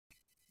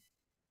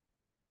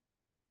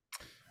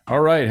All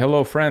right.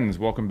 Hello, friends.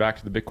 Welcome back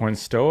to the Bitcoin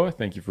Stoa.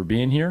 Thank you for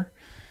being here.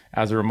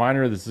 As a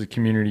reminder, this is a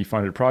community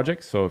funded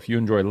project. So if you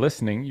enjoy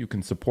listening, you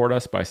can support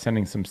us by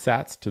sending some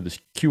sats to the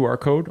QR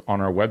code on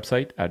our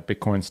website at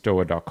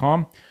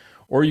bitcoinstoa.com,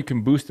 or you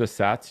can boost us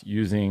sats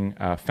using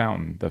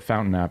Fountain. The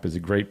Fountain app is a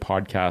great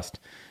podcast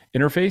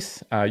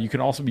interface. You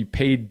can also be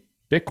paid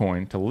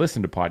Bitcoin to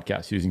listen to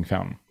podcasts using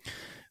Fountain.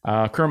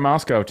 Current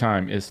Moscow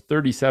time is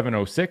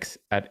 3706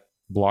 at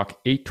block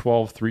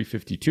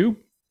 812352.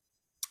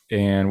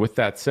 And with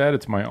that said,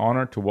 it's my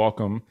honor to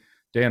welcome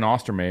Dan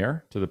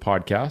Ostermayer to the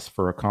podcast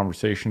for a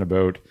conversation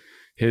about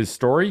his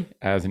story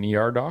as an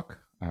ER doc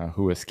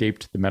who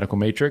escaped the medical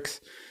matrix.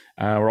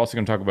 We're also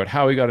going to talk about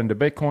how he got into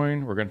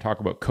Bitcoin. We're going to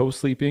talk about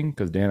co-sleeping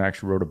because Dan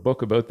actually wrote a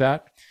book about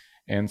that.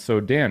 And so,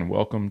 Dan,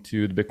 welcome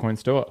to the Bitcoin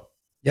Stoa.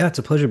 Yeah, it's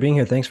a pleasure being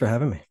here. Thanks for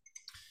having me.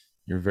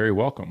 You're very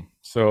welcome.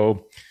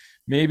 So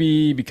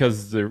maybe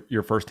because it's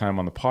your first time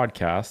on the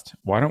podcast,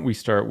 why don't we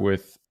start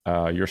with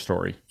your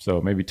story? So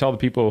maybe tell the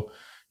people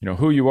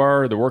who you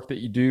are, the work that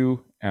you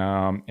do,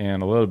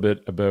 and a little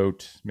bit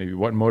about maybe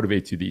what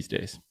motivates you these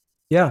days.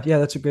 Yeah,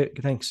 that's a great.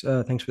 Thanks,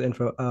 thanks for the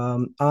info.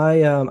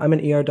 I'm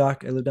an ER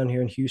doc. I live down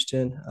here in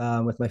Houston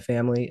with my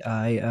family.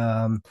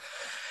 In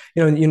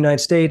the United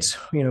States,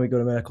 we go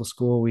to medical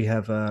school. We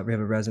have a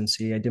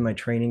residency. I did my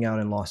training out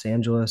in Los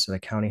Angeles at a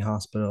county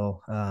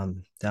hospital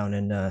down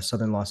in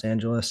southern Los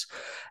Angeles,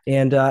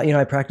 and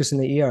I practice in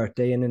the ER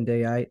day in and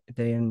day out,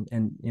 day in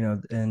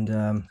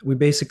and we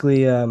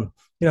basically.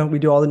 We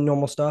do all the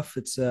normal stuff.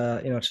 It's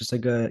just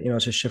like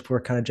it's a shift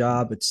work kind of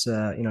job. It's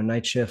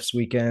night shifts,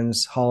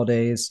 weekends,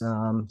 holidays,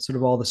 sort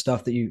of all the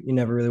stuff that you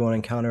never really want to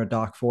encounter a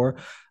doc for.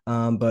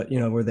 But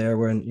we're there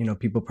when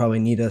people probably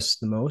need us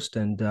the most,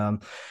 and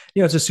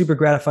it's a super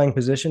gratifying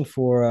position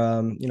for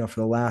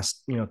the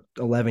last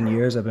 11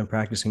 years I've been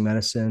practicing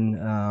medicine.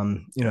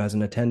 As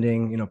an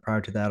attending.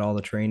 Prior to that, all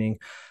the training,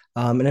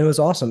 and it was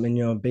awesome.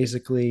 And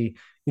basically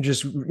you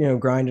just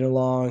grinding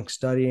along,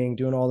 studying,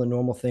 doing all the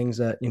normal things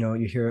that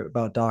you hear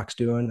about docs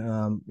doing.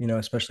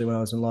 Especially when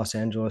I was in Los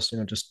Angeles,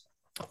 just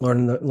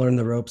learning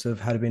the ropes of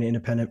how to be an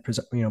independent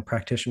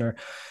practitioner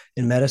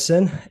in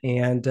medicine.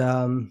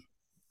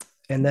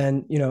 And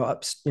then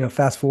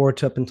fast forward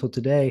to up until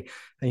today,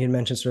 and you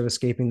mentioned sort of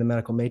escaping the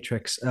medical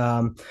matrix.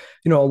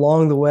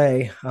 Along the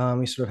way,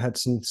 we sort of had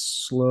some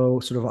slow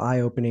sort of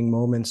eye-opening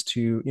moments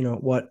to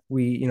what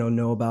we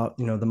know about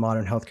the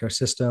modern healthcare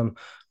system,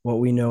 what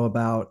we know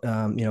about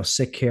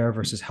sick care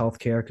versus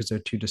healthcare, because they're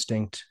two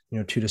distinct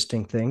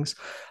things.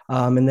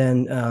 And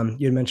then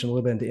you had mentioned a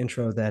little bit in the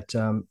intro that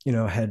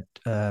had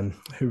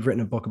who've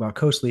written a book about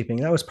co-sleeping.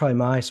 That was probably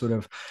my sort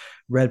of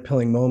red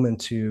pilling moment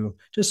to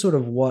just sort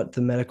of what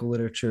the medical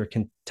literature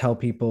can tell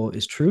people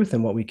is truth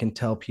and what we can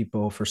tell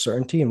people for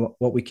certainty and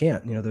what we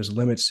can't. There's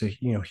limits to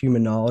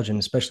human knowledge, and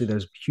especially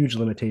there's huge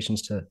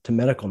limitations to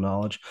medical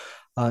knowledge.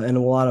 And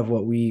a lot of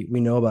what we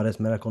know about as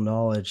medical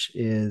knowledge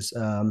is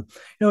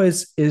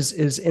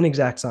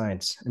inexact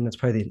science, and that's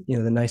probably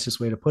the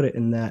nicest way to put it.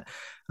 In that,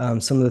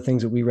 some of the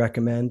things that we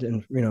recommend,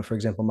 and for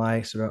example,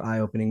 my sort of eye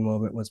opening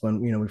moment was when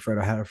we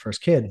had our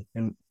first kid,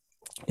 and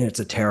it's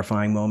a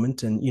terrifying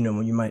moment. And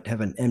when you might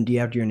have an MD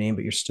after your name,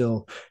 but you're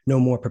still no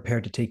more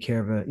prepared to take care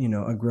of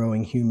a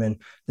growing human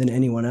than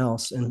anyone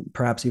else, and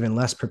perhaps even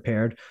less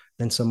prepared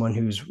than someone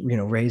who's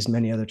raised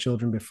many other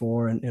children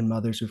before, and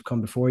mothers who've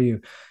come before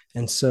you.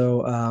 And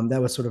so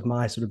that was sort of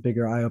my sort of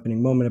bigger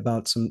eye-opening moment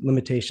about some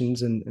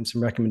limitations and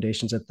some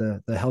recommendations that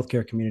the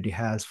healthcare community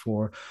has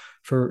for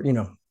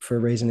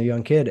raising a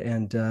young kid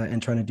and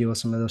trying to deal with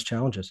some of those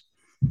challenges.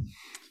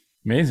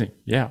 Amazing.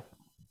 Yeah.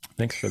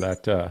 Thanks for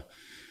that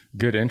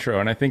good intro.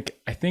 And I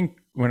think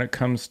when it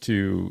comes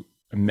to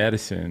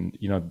medicine,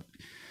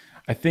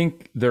 I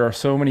think there are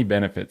so many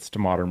benefits to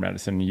modern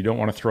medicine. You don't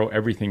want to throw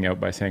everything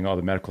out by saying, oh,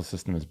 the medical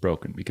system is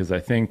broken, because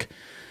I think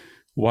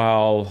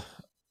while,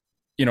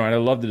 and I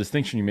love the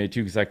distinction you made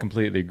too, because I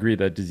completely agree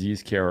that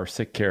disease care or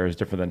sick care is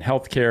different than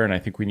health care. And I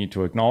think we need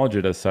to acknowledge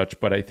it as such.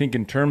 But I think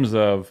in terms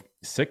of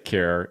sick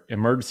care,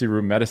 emergency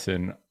room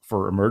medicine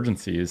for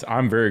emergencies,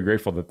 I'm very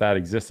grateful that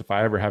exists. If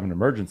I ever have an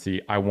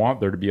emergency, I want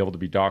there to be able to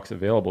be docs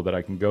available that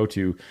I can go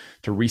to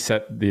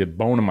reset the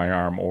bone in my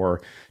arm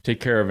or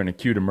take care of an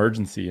acute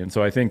emergency. And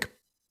so I think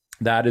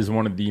that is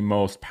one of the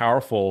most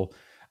powerful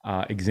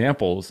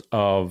examples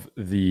of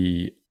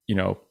the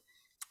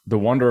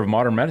wonder of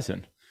modern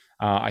medicine.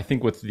 I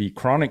think with the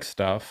chronic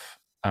stuff,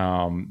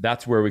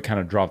 that's where we kind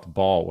of drop the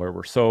ball, where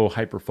we're so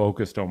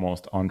hyper-focused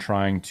almost on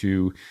trying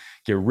to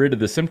get rid of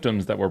the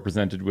symptoms that we're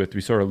presented with.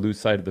 We sort of lose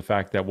sight of the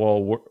fact that,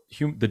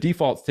 the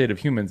default state of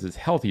humans is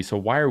healthy. So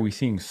why are we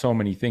seeing so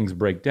many things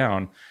break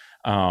down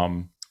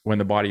when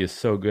the body is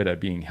so good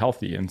at being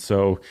healthy? And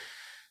so,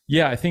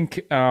 yeah, I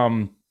think,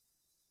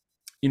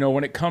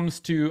 when it comes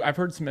to, I've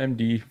heard some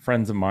MD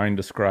friends of mine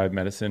describe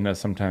medicine as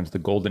sometimes the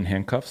golden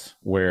handcuffs,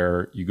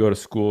 where you go to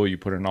school, you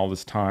put in all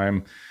this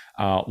time,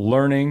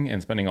 learning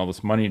and spending all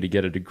this money to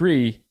get a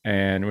degree.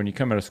 And when you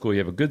come out of school, you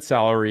have a good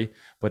salary,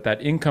 but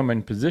that income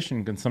and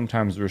position can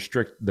sometimes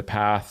restrict the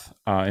path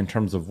in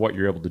terms of what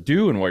you're able to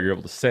do and what you're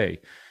able to say.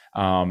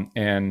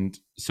 And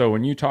so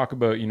when you talk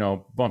about,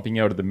 bumping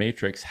out of the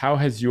matrix, how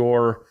has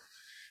your,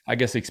 I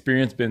guess,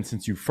 experience been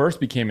since you first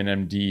became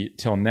an MD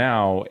till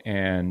now?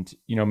 And,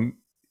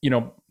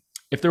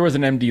 if there was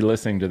an MD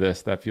listening to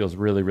this that feels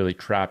really, really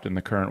trapped in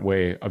the current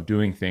way of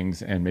doing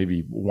things and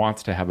maybe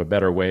wants to have a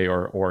better way,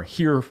 or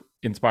hear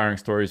inspiring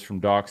stories from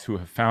docs who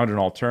have found an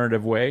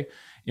alternative way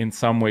in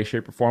some way,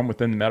 shape, or form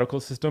within the medical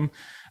system,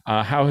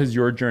 how has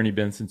your journey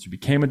been since you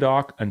became a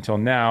doc until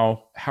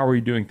now? How are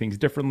you doing things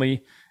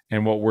differently?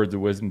 And what words of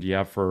wisdom do you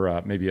have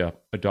for maybe a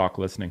doc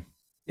listening?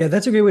 Yeah,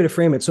 that's a great way to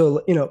frame it.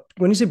 So,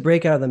 when you say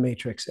break out of the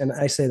matrix, and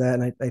I say that,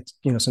 and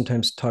I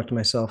sometimes talk to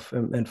myself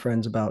and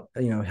friends about,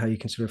 how you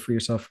can sort of free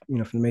yourself,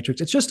 from the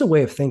matrix. It's just a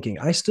way of thinking.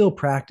 I still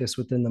practice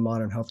within the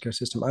modern healthcare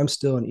system. I'm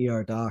still an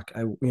ER doc.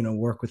 I,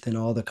 work within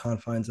all the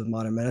confines of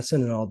modern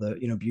medicine and all the,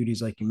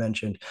 beauties like you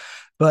mentioned.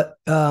 But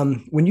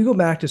when you go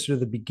back to sort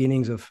of the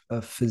beginnings of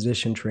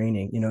physician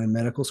training, in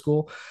medical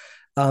school,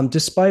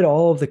 despite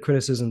all of the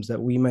criticisms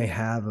that we may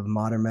have of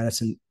modern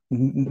medicine,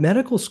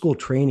 medical school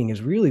training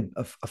is really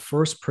a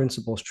first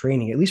principles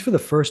training, at least for the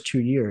first 2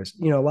 years.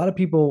 A lot of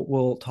people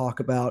will talk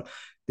about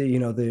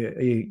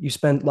you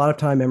spend a lot of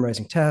time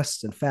memorizing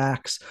tests and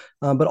facts,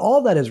 but all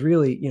of that is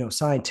really,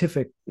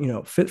 scientific,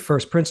 fit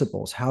first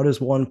principles. How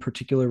does one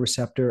particular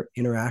receptor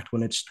interact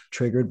when it's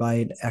triggered by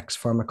an X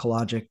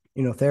pharmacologic,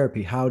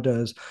 therapy? How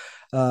does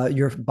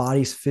your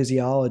body's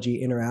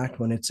physiology interact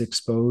when it's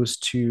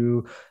exposed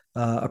to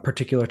a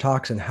particular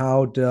toxin?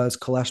 How does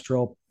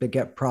cholesterol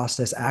get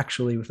processed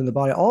actually within the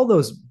body? All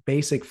those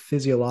basic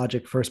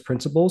physiologic first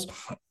principles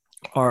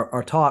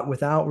are taught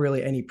without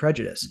really any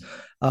prejudice.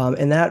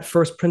 And that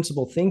first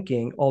principle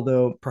thinking,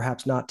 although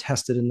perhaps not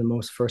tested in the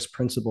most first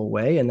principle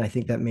way, and I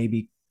think that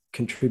maybe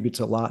contributes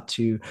a lot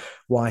to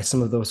why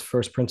some of those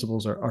first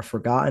principles are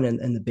forgotten,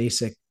 and the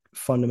basic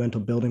fundamental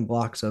building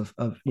blocks of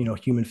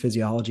human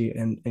physiology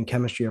and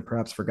chemistry are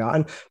perhaps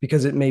forgotten,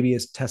 because it maybe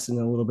is tested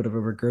in a little bit of a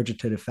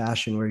regurgitative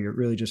fashion where you're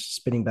really just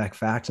spitting back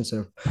facts instead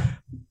of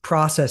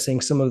processing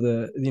some of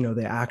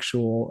the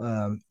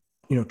actual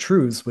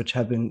truths which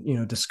have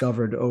been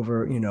discovered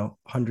over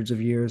hundreds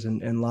of years,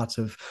 and lots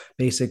of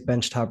basic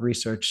benchtop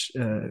research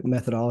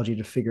methodology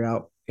to figure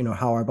out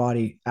how our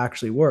body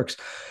actually works,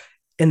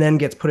 and then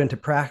gets put into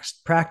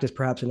practice,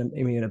 perhaps in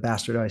a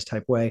bastardized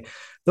type way.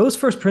 Those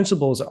first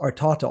principles are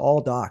taught to all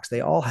docs.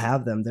 They all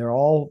have them. They're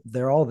all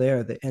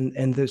there.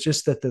 And there's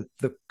just that the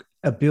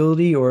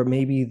ability, or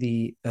maybe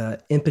the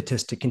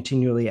impetus, to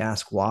continually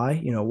ask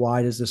why.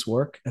 Why does this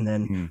work? And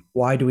then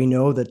why do we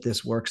know that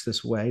this works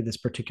this way, this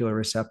particular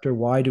receptor?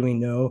 Why do we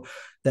know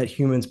that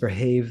humans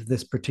behave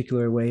this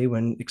particular way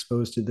when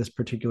exposed to this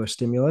particular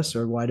stimulus?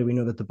 Or why do we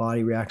know that the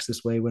body reacts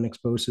this way when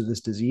exposed to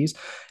this disease?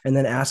 And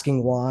then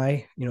asking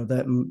why,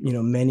 that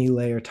many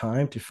layer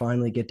time to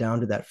finally get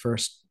down to that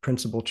first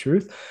principle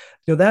truth.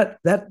 That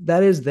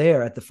is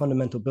there at the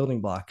fundamental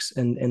building blocks.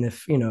 And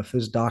if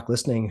there's a doc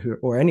listening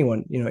or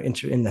anyone in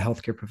the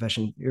healthcare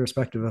profession,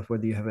 irrespective of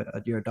whether you have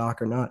you're a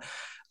doc or not,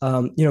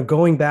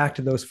 going back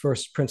to those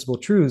first principle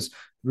truths,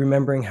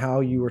 remembering how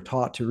you were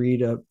taught to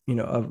read a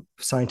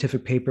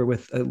scientific paper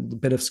with a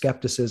bit of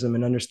skepticism,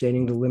 and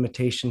understanding the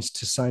limitations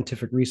to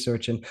scientific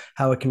research, and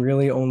how it can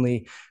really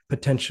only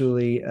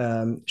potentially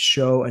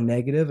show a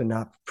negative and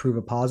not prove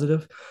a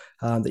positive.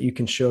 That you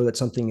can show that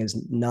something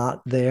is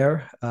not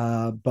there,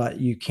 but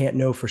you can't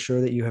know for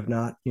sure that you have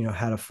not,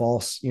 had a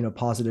false,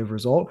 positive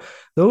result.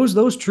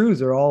 Those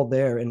truths are all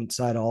there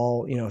inside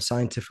all,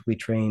 scientifically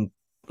trained,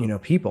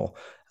 people.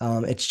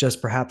 It's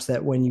just perhaps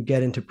that when you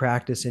get into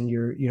practice and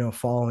you're,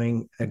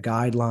 following a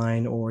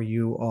guideline, or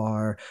you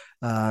are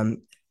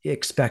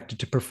expected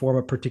to perform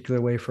a particular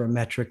way for a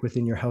metric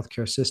within your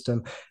healthcare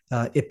system,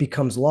 it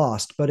becomes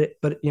lost. But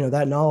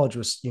that knowledge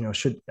was,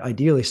 should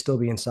ideally still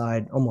be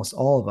inside almost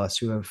all of us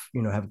who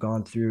have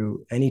gone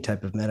through any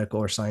type of medical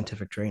or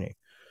scientific training.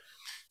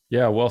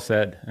 Yeah, well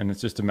said. And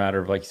it's just a matter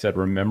of, like you said,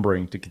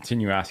 remembering to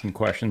continue asking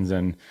questions,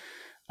 and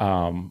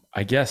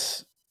I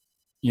guess,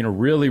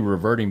 really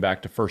reverting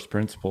back to first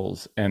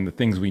principles and the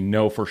things we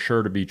know for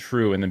sure to be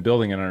true, and then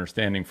building an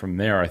understanding from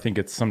there. I think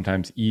it's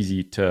sometimes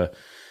easy to,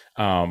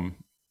 and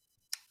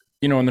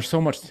there's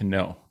so much to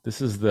know.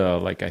 This is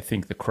I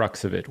think the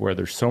crux of it, where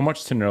there's so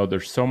much to know,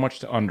 there's so much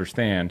to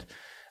understand.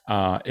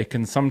 It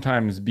can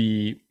sometimes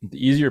be,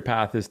 the easier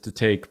path is to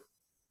take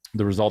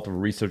the result of a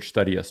research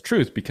study as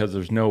truth, because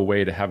there's no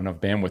way to have enough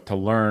bandwidth to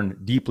learn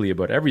deeply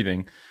about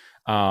everything.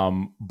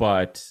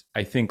 But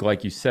I think,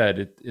 like you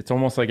said, it's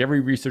almost like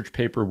every research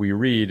paper we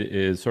read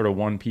is sort of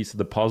one piece of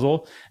the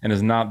puzzle and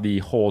is not the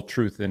whole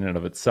truth in and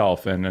of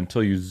itself. And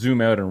until you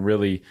zoom out and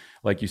really,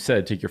 like you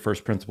said, take your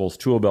first principles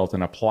tool belt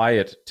and apply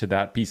it to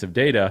that piece of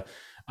data,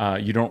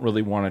 you don't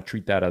really want to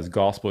treat that as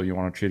gospel. You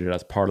want to treat it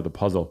as part of the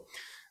puzzle.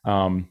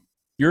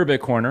 You're a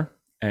Bitcoiner,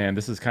 and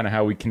this is kind of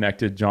how we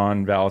connected.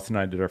 John Vallis and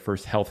I did our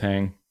first health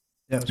hang.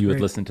 Yeah, it was You great.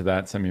 would listen to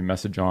that, send me a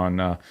message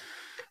on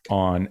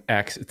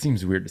X. It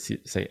seems weird to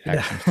say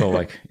X. I'm still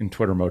like in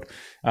Twitter mode.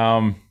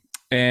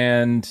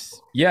 And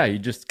yeah, you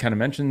just kind of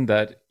mentioned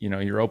that,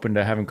 you're open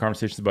to having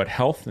conversations about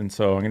health. And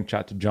so I'm going to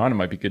chat to John. It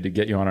might be good to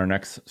get you on our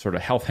next sort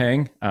of health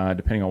hang,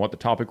 depending on what the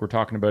topic we're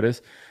talking about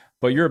is.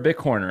 But you're a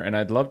Bitcoiner, and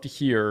I'd love to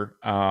hear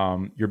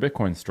your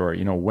Bitcoin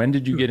story. When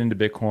did you get into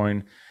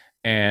Bitcoin?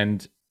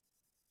 And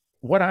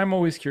what I'm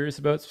always curious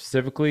about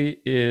specifically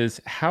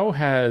is how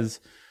has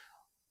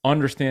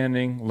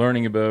understanding,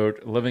 learning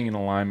about living in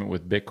alignment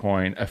with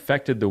Bitcoin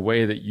affected the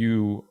way that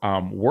you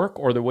work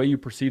or the way you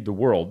perceive the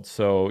world?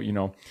 So,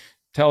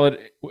 tell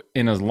it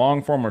in as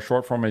long form or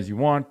short form as you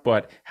want,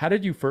 but how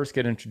did you first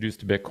get introduced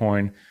to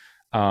Bitcoin?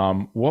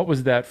 What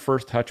was that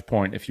first touch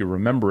point, if you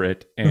remember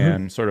it, Mhm.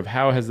 and sort of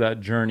how has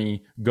that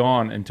journey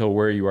gone until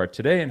where you are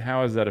today, and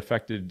how has that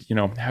affected,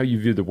 how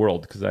you view the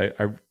world? Because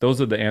those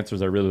are the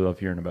answers I really love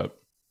hearing about.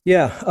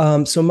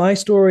 Yeah. So my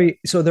story,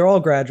 so they're all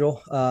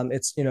gradual.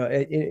 It's we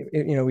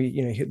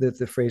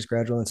the phrase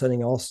gradual and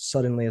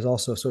suddenly is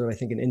also sort of, I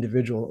think, an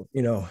individual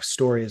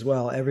story as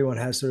well. Everyone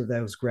has sort of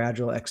those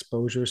gradual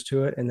exposures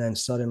to it, and then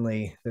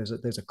suddenly there's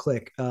a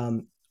click.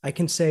 I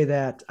can say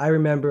that I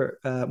remember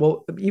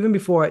well, even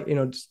before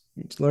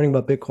just learning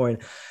about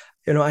Bitcoin,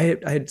 I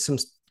had some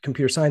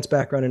computer science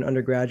background in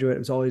undergraduate. I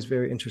was always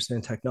very interested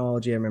in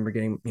technology. I remember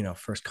getting,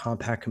 first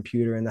compact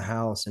computer in the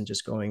house and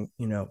just going,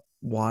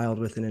 wild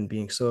with it and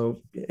being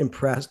so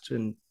impressed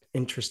and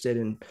interested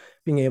in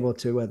being able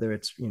to, whether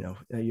it's,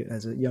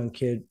 as a young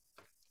kid,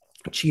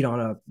 cheat on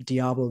a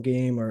Diablo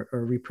game or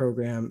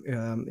reprogram,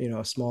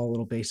 a small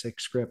little basic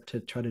script to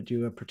try to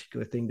do a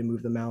particular thing to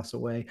move the mouse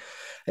away.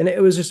 And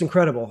it was just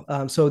incredible.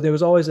 So there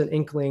was always an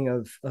inkling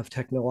of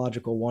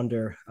technological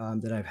wonder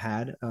that I've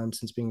had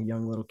since being a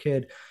young little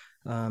kid,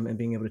 and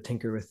being able to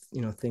tinker with,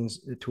 things,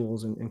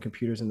 tools and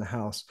computers in the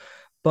house.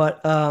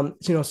 But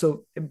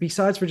so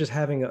besides for just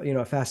having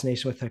a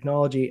fascination with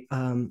technology,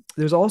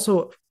 there's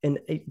also, and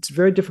it's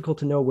very difficult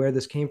to know where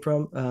this came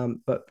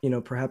from, but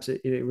perhaps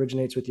it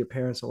originates with your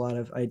parents. A lot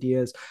of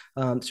ideas,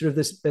 sort of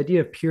this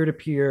idea of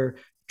peer-to-peer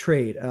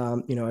trade.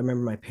 I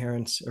remember my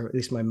parents, or at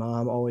least my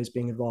mom, always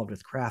being involved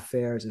with craft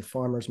fairs and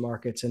farmers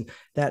markets, and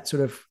that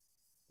sort of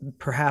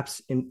perhaps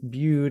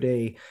imbued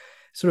a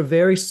sort of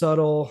very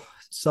subtle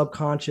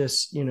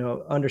subconscious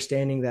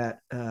understanding that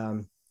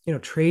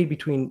trade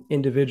between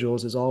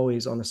individuals is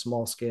always on a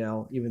small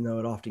scale, even though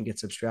it often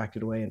gets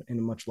abstracted away in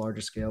a much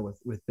larger scale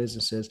with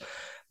businesses.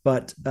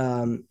 But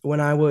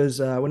when I was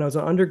an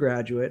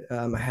undergraduate,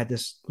 I had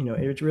this,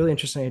 it's a really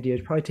interesting idea.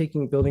 It's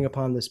probably building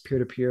upon this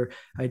peer-to-peer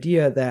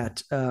idea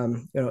that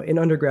in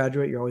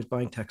undergraduate you're always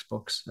buying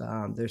textbooks.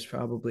 There's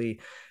probably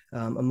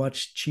a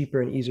much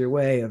cheaper and easier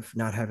way of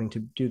not having to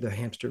do the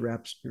hamster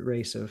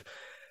race of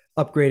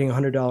upgrading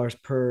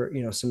 $100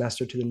 per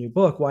semester to the new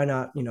book. Why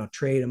not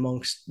trade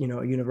amongst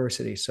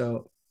universities?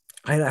 So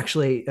I had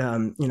actually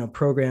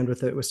programmed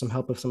with it with some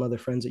help of some other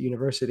friends at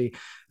university,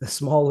 a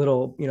small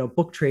little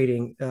book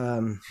trading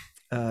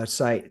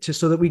site, just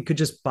so that we could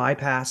just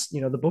bypass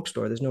the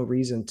bookstore. There's no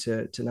reason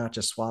to not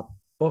just swap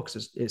books,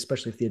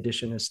 especially if the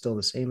edition is still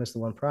the same as the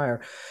one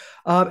prior.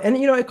 And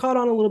it caught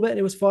on a little bit and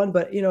it was fun,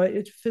 but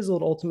it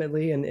fizzled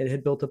ultimately, and it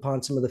had built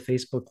upon some of the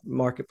Facebook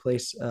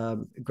marketplace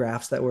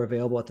graphs that were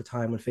available at the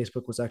time when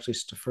Facebook was actually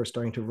first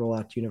starting to roll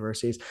out to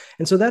universities.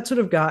 And so that sort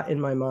of got in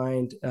my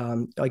mind,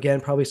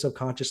 again, probably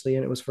subconsciously,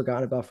 and it was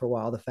forgotten about for a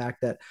while, the fact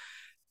that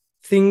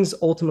things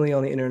ultimately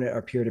on the internet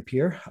are peer to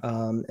peer,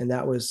 and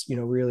that was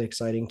really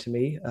exciting to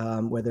me.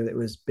 Whether it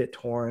was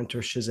BitTorrent or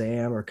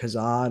Shazam or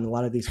Kazaa, and a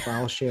lot of these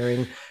file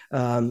sharing, I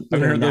haven't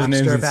heard those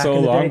names Napster in back so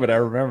in the long, day. but I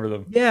remember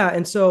them. Yeah,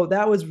 and so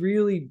that was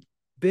really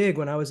big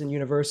when I was in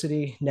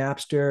university,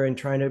 Napster, and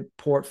trying to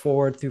port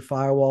forward through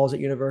firewalls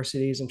at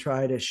universities and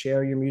try to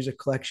share your music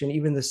collection.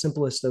 Even the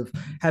simplest of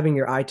having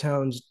your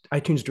iTunes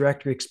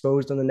directory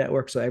exposed on the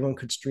network so everyone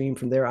could stream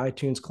from their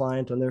iTunes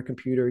client on their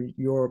computer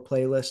your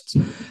playlists.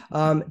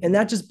 And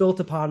that just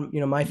built upon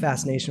my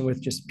fascination with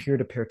just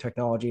peer-to-peer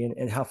technology,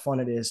 and how fun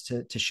it is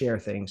to share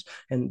things,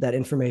 and that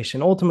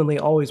information ultimately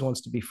always wants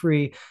to be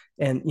free.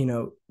 And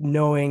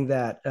knowing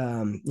that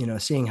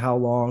seeing how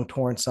long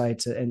torrent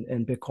sites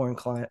and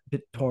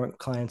BitTorrent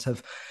clients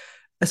have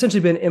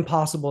essentially been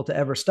impossible to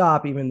ever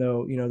stop, even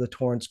though the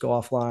torrents go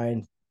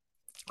offline.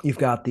 You've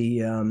got the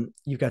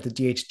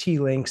DHT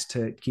links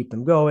to keep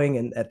them going,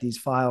 and that these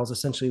files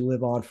essentially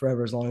live on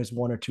forever as long as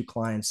one or two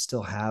clients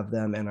still have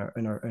them and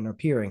are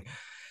peering.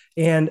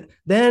 And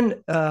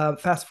then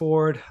fast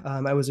forward,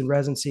 I was in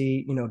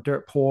residency,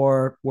 dirt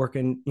poor,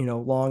 working,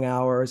 long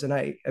hours. And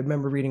I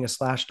remember reading a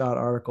Slashdot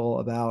article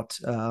about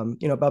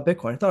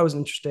Bitcoin. I thought it was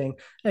interesting.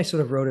 I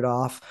sort of wrote it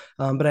off.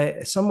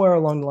 But somewhere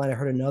along the line, I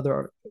heard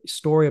another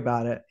story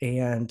about it,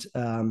 and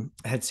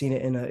I had seen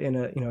it in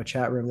a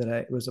chat room that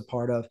I was a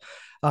part of.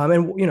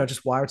 And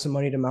just wired some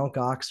money to Mount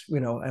Gox.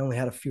 I only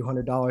had a few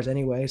 $100s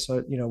anyway,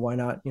 so why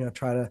not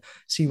try to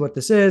see what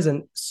this is?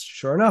 And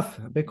sure enough,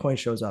 Bitcoin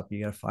shows up.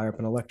 You got to fire up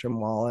an Electrum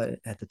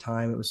wallet. At the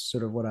time, it was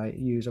sort of what I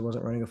used. I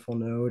wasn't running a full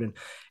node, and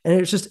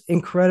it's just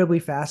incredibly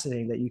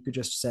fascinating that you could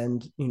just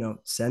send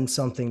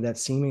something that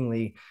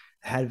seemingly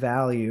had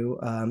value,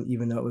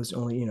 even though it was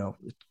only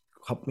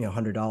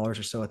 $100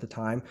 or so at the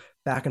time,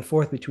 back and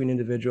forth between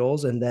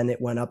individuals. And then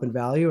it went up in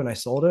value and I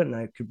sold it and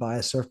I could buy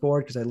a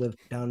surfboard because I lived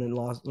down in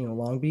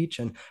Long Beach,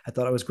 and I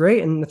thought it was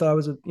great and I thought I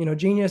was a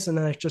genius. And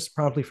then I just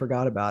promptly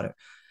forgot about it.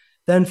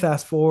 Then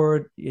fast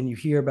forward and you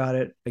hear about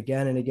it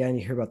again and again.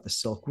 You hear about the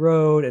Silk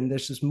Road, and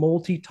there's this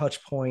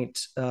multi-touch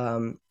point,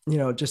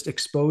 just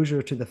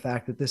exposure to the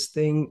fact that this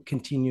thing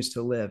continues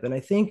to live. And I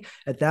think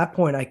at that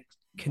point I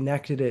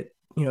connected it,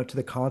 to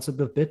the concept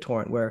of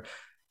BitTorrent, where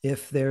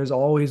if there's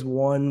always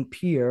one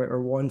peer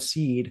or one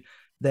seed,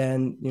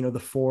 then the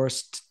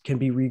forest can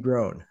be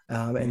regrown.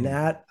 And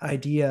that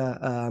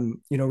idea,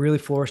 really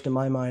flourished in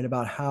my mind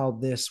about how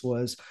this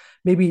was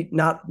maybe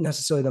not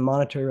necessarily the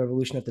monetary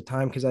revolution at the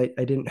time, because I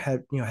didn't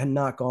have, had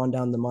not gone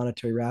down the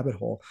monetary rabbit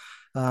hole,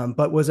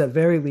 but was at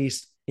very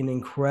least an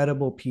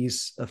incredible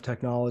piece of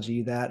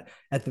technology that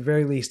at the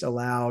very least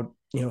allowed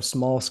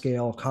small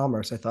scale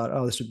commerce. I thought,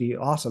 oh, this would be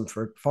awesome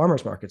for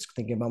farmers markets.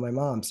 Thinking about my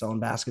mom selling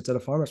baskets at a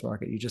farmers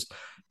market, you just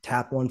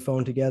tap one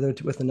phone together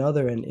with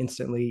another and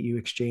instantly you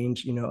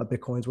exchange a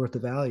Bitcoin's worth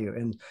of value.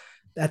 And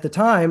at the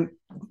time,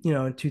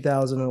 in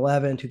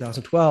 2011,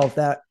 2012,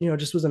 that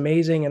just was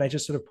amazing. And I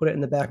just sort of put it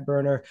in the back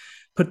burner,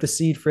 put the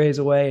seed phrase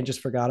away, and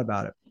just forgot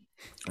about it.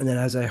 And then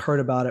as I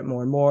heard about it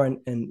more and more,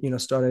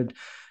 and started,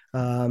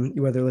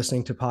 whether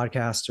listening to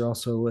podcasts or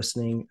also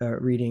listening,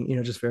 reading,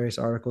 just various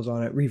articles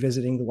on it,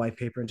 revisiting the white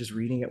paper and just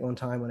reading it one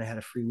time when I had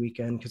a free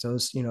weekend, because I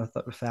was,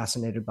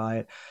 fascinated by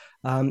it.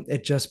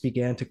 It just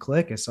began to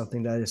click as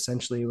something that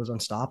essentially was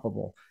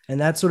unstoppable. And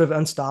that sort of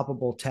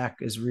unstoppable tech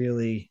is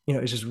really,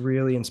 it's just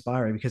really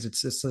inspiring, because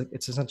it's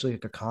essentially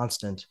like a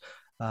constant.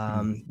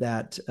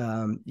 That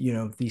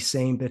the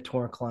same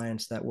BitTorrent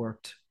clients that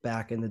worked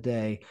back in the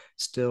day,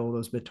 still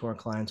those BitTorrent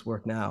clients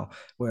work now.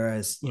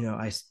 Whereas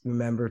I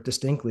remember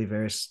distinctly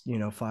various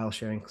file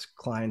sharing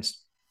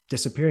clients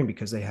disappearing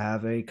because they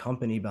have a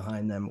company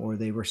behind them or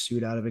they were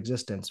sued out of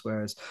existence.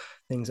 Whereas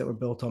things that were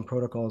built on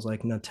protocols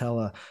like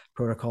Nutella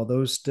protocol,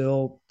 those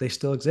still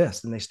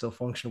exist and they still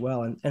function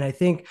well. And I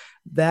think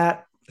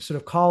that sort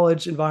of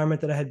college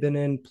environment that I had been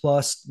in,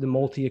 plus the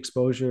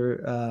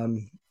multi-exposure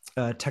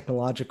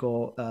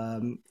technological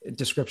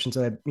descriptions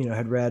that I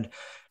had read,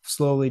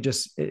 slowly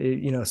just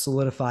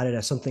solidified it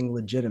as something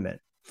legitimate.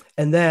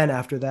 And then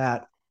after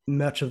that,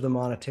 much of the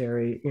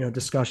monetary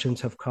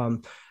discussions have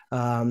come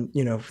through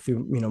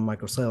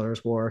Michael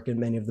Saylor's work and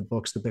many of the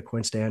books, the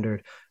Bitcoin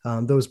Standard.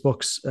 Those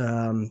books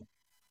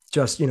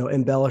just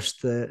embellish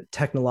the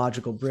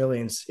technological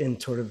brilliance in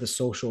sort of the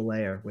social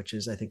layer, which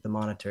is I think the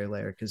monetary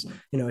layer, because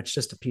it's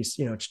just a piece,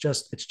 it's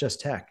just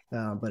tech,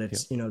 but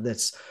it's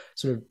that's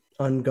sort of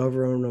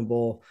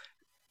ungovernable,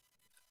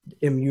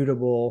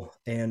 immutable,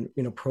 and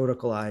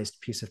protocolized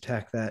piece of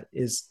tech that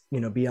is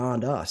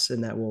beyond us,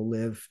 and that will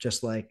live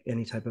just like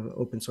any type of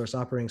open source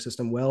operating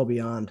system, well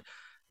beyond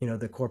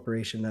the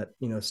corporation that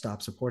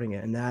stops supporting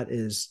it. And that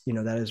is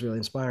really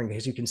inspiring,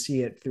 because you can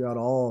see it throughout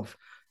all of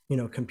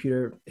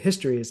computer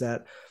history, is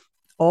that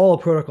all a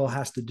protocol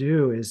has to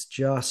do is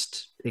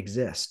just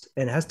exist,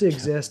 and it has to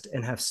exist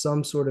and have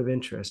some sort of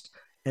interest,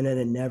 and then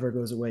it never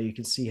goes away. You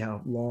can see how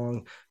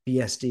long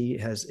BSD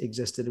has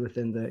existed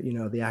within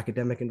the the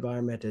academic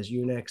environment as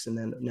Unix, and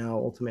then now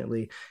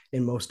ultimately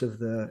in most of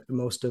the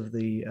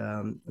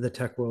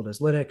tech world as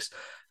Linux.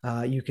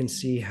 You can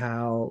see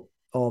how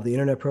all the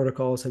internet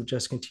protocols have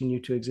just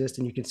continued to exist,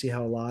 and you can see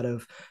how a lot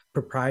of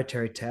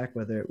proprietary tech,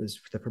 whether it was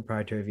the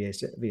proprietary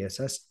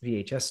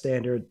VHS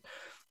standard,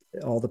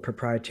 all the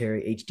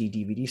proprietary HD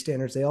DVD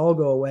standards, they all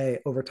go away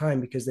over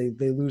time because they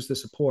lose the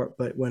support.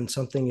 But when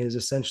something is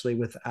essentially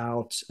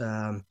without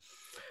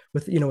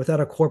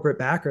without a corporate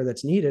backer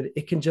that's needed,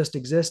 it can just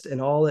exist,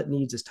 and all it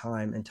needs is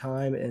time,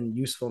 and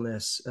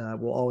usefulness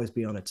will always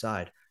be on its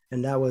side.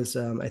 And that was,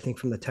 I think,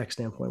 from the tech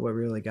standpoint, what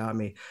really got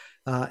me.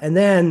 And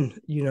then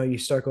you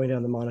start going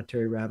down the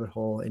monetary rabbit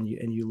hole, and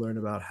you learn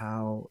about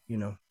how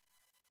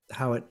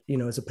how it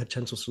is a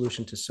potential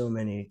solution to so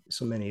many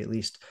at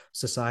least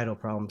societal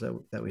problems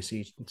that we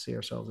see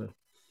ourselves in.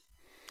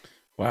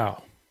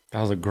 Wow,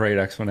 that was a great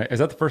explanation. Is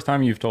that the first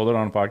time you've told it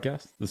on a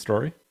podcast, the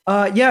story?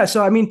 Yeah.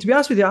 So I mean, to be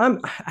honest with you,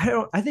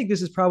 I think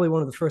this is probably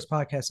one of the first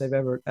podcasts I've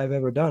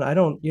ever done. I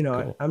don't,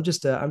 Cool. I'm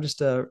just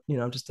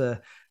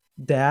a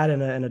dad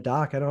and a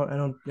doc. I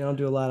don't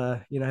do a lot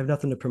of, I have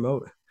nothing to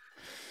promote.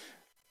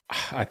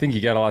 I think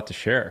you got a lot to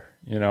share.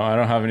 I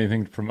don't have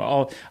anything to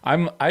promote.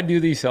 I do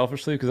these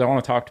selfishly because I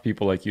want to talk to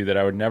people like you that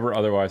I would never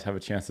otherwise have a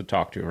chance to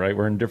talk to, right?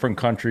 We're in different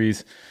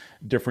countries,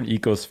 different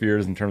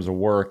ecospheres in terms of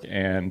work.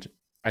 And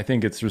I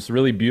think it's just a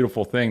really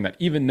beautiful thing that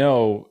even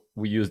though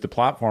we use the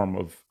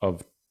platform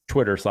of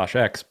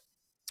Twitter/X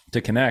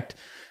to connect,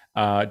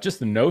 just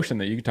the notion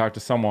that you can talk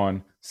to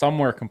someone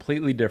somewhere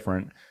completely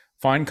different,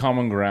 find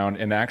common ground,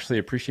 and actually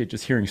appreciate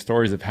just hearing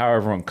stories of how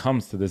everyone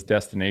comes to this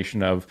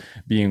destination of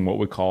being what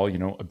we call, a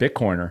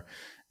Bitcoiner.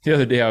 The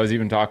other day, I was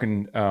even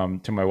talking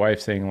to my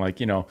wife saying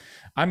like,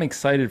 I'm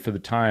excited for the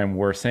time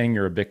where saying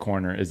you're a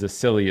Bitcoiner is as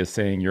silly as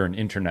saying you're an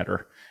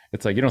interneter.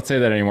 It's like, you don't say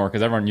that anymore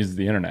because everyone uses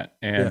the internet.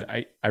 And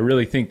Yeah. I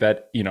really think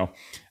that,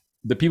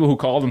 the people who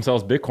call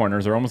themselves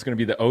Bitcoiners are almost going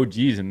to be the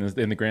OGs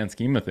in the grand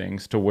scheme of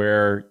things, to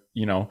where,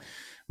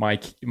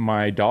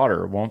 my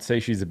daughter won't say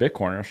she's a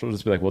Bitcoiner. She'll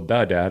just be like, well,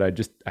 duh,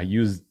 dad, I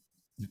use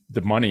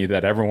the money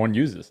that everyone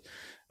uses.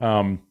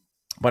 Um,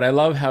 but I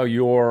love how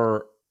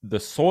the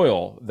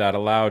soil that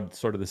allowed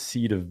sort of the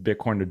seed of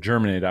Bitcoin to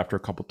germinate after a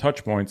couple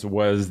touch points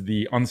was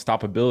the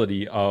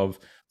unstoppability of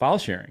file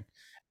sharing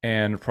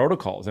and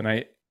protocols. And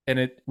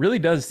it really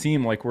does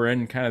seem like we're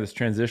in kind of this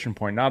transition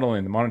point, not only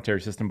in the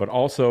monetary system, but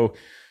also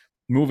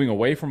moving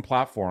away from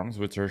platforms,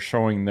 which are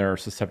showing their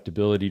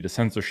susceptibility to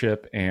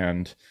censorship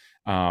and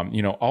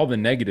all the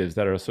negatives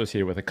that are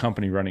associated with a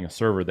company running a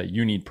server that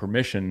you need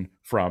permission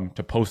from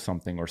to post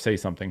something or say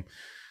something.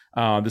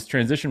 This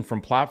transition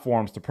from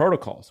platforms to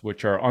protocols,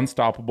 which are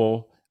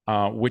unstoppable,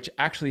 which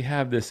actually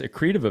have this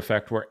accretive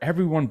effect where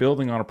everyone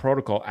building on a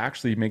protocol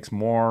actually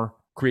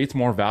creates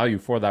more value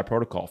for that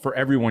protocol for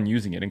everyone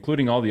using it,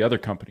 including all the other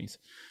companies.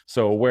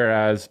 So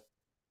whereas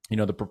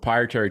the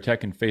proprietary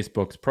tech in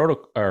Facebook's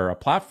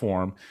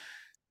platform,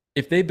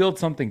 if they build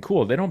something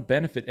cool, they don't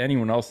benefit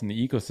anyone else in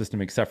the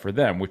ecosystem except for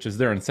them, which is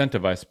their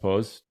incentive, I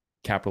suppose,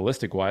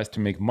 capitalistic wise, to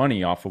make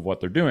money off of what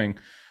they're doing.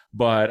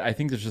 But I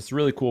think there's this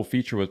really cool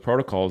feature with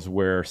protocols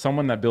where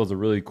someone that builds a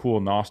really cool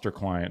Nostr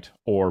client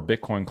or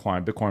Bitcoin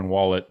client, Bitcoin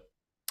wallet,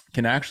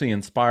 can actually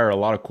inspire a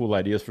lot of cool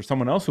ideas for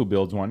someone else who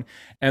builds one.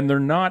 And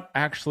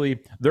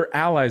they're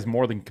allies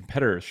more than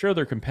competitors. Sure,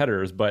 they're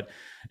competitors, but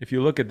if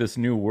you look at this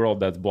new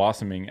world that's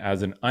blossoming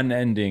as an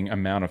unending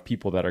amount of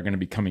people that are going to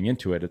be coming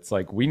into it, it's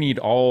like we need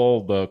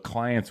all the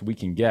clients we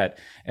can get.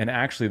 And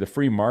actually, the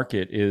free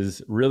market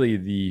is really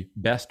the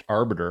best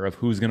arbiter of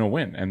who's going to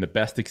win. And the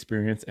best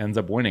experience ends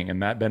up winning.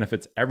 And that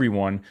benefits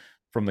everyone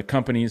from the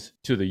companies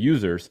to the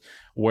users.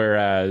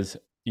 Whereas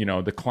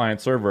the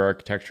client server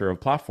architecture of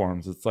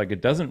platforms, it's like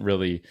it doesn't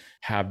really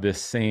have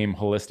this same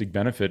holistic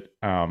benefit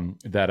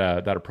that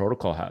a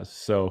protocol has.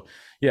 So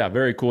yeah,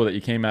 very cool that you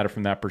came at it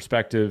from that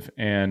perspective.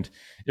 And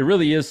it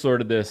really is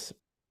sort of this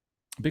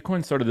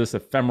Bitcoin, sort of this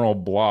ephemeral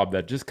blob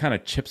that just kind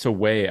of chips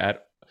away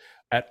at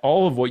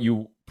all of what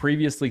you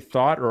previously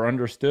thought or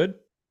understood,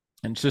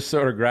 and just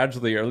sort of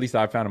gradually, or at least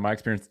I found in my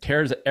experience,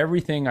 tears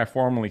everything I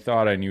formerly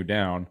thought I knew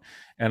down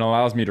and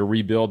allows me to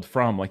rebuild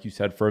from, like you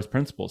said, first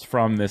principles,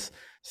 from this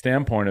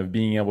standpoint of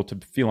being able to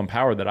feel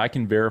empowered that I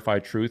can verify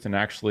truth. And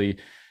actually,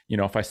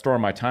 if I store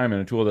my time in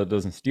a tool that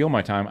doesn't steal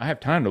my time, I have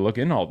time to look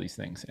into all these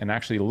things and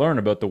actually learn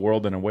about the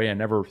world in a way I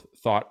never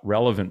thought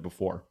relevant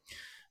before.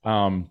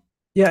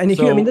 Yeah, and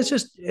I mean, So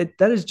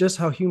that is just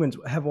how humans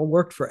have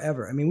worked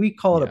forever. I mean, we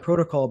call it a yeah,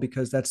 protocol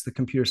because that's the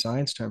computer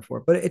science term for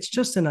it, but it's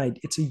just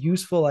it's a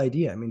useful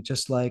idea. I mean,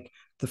 just like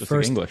the just like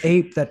first English.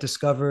 ape that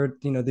discovered,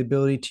 the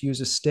ability to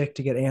use a stick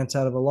to get ants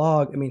out of a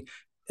log. I mean,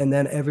 and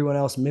then everyone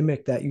else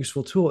mimicked that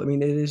useful tool. I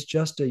mean, it is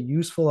just a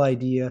useful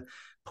idea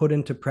put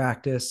into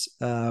practice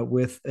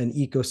with an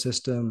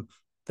ecosystem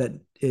that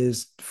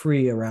is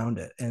free around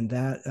it, and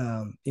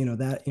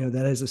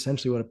that is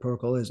essentially what a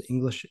protocol is.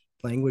 English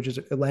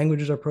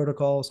languages are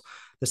protocols.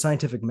 The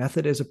scientific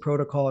method is a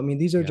protocol. I mean,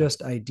 these are Yeah.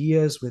 just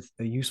ideas with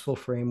a useful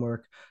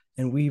framework,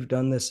 and we've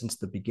done this since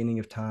the beginning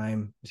of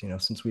time.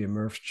 Since we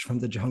emerged from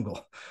the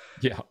jungle.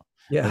 Yeah. And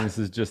Yeah, this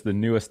is just the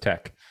newest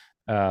tech.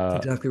 Uh,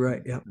 exactly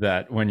right. Yeah,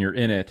 that when you're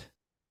in it,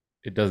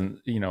 it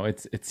doesn't,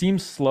 it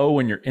seems slow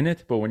when you're in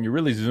it, but when you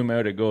really zoom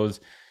out,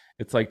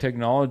 it's like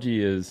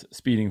technology is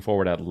speeding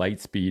forward at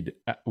light speed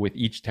with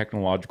each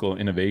technological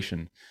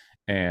innovation.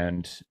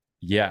 And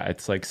yeah,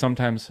 it's like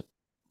sometimes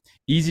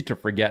easy to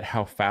forget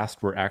how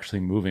fast we're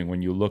actually moving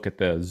when you look at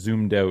the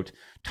zoomed out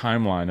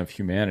timeline of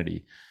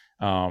humanity.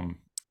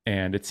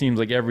 And it seems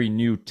like every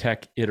new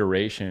tech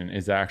iteration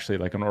is actually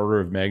like an order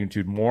of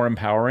magnitude more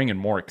empowering and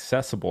more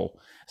accessible,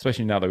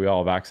 especially now that we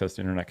all have access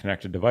to internet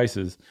connected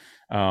devices.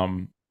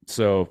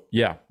 So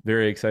yeah,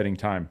 very exciting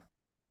time.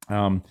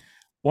 Um,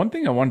 One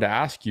thing I wanted to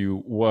ask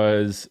you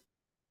was,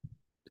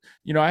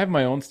 I have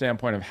my own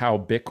standpoint of how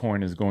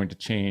Bitcoin is going to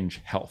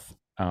change health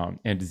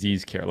and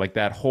disease care, like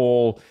that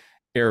whole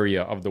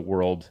area of the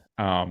world,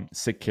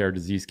 sick care,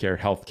 disease care,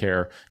 health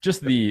care,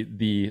 just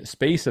the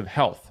space of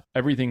health,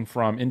 everything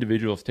from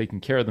individuals taking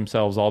care of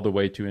themselves all the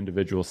way to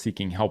individuals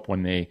seeking help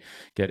when they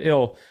get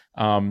ill.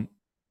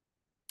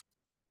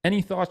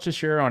 Any thoughts to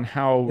share on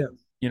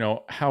yeah.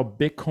 how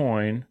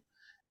Bitcoin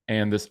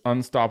and this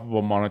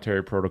unstoppable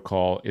monetary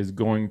protocol is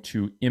going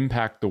to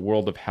impact the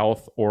world of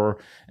health,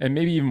 and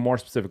maybe even more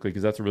specifically,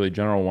 because that's a really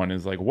general one,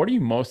 is like, what are you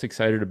most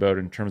excited about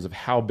in terms of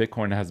how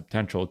Bitcoin has the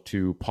potential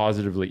to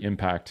positively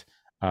impact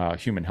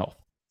human health?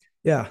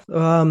 Yeah.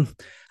 I'm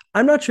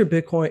not sure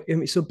Bitcoin. I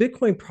mean, so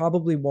Bitcoin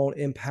probably won't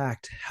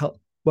impact health.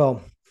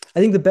 Well, I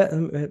think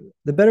the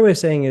better way of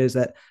saying it is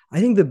that I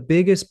think the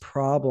biggest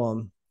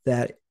problem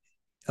that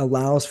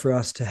allows for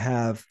us to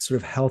have sort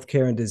of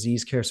healthcare and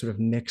disease care sort of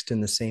mixed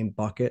in the same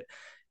bucket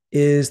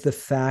is the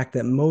fact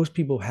that most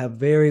people have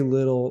very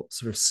little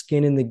sort of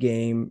skin in the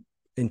game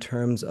in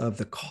terms of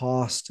the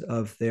cost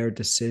of their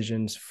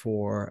decisions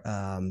for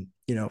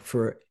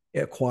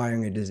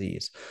acquiring a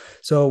disease.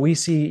 So we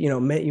see, you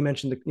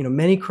mentioned,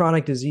 many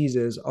chronic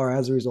diseases are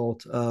as a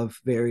result of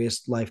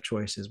various life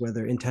choices,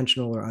 whether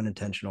intentional or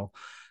unintentional,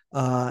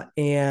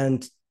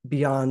 and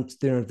beyond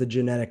the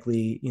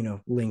genetically,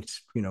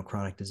 linked,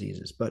 chronic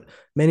diseases. But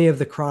many of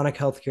the chronic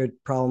healthcare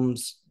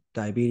problems,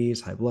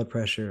 diabetes, high blood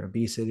pressure,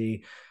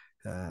 obesity,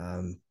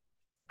 um,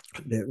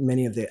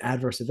 many of the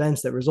adverse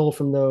events that result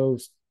from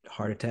those,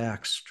 heart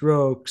attacks,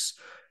 strokes,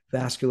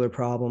 vascular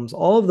problems,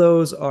 all of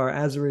those are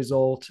as a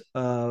result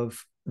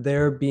of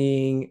there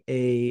being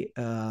a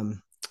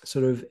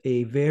sort of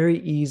a very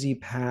easy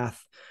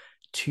path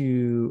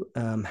to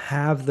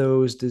have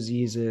those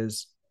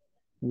diseases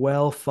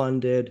well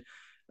funded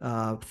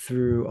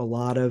through a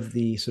lot of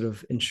the sort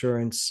of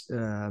insurance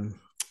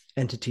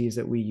entities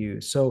that we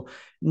use. So,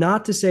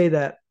 not to say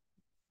that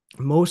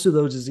most of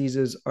those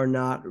diseases are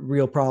not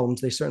real problems.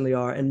 They certainly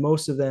are. And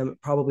most of them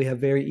probably have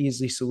very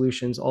easy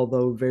solutions,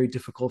 although very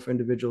difficult for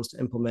individuals to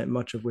implement,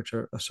 much of which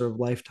are sort of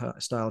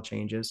lifestyle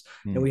changes.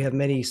 And Mm. we have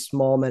many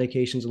small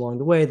medications along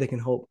the way that can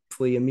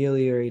hopefully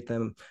ameliorate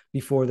them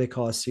before they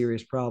cause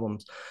serious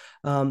problems.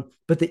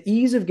 But the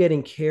ease of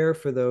getting care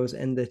for those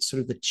and the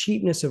sort of the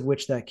cheapness of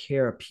which that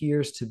care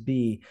appears to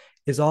be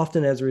is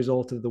often as a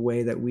result of the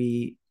way that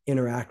we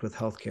interact with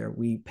healthcare.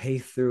 We pay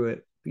through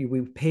it,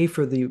 we pay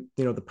for the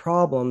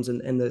problems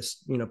and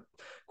this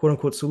quote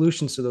unquote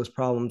solutions to those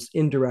problems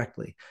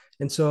indirectly.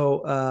 And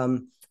so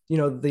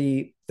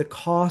the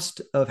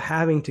cost of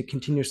having to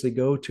continuously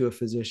go to a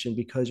physician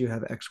because you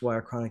have XY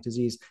or chronic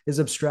disease is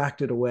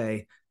abstracted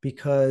away,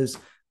 because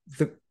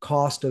the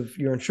cost of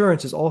your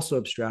insurance is also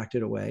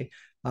abstracted away,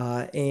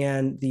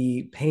 and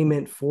the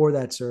payment for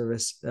that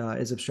service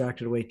is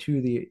abstracted away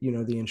to the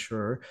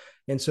insurer.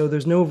 And so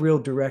there's no real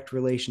direct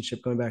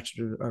relationship, going back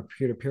to our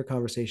peer-to-peer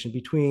conversation,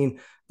 between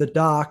the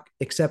doc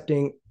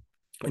accepting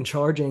and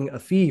charging a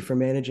fee for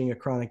managing a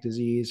chronic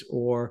disease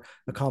or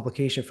a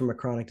complication from a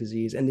chronic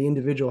disease, and the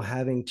individual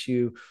having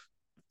to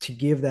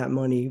give that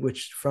money,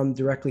 which from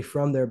directly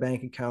from their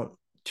bank account,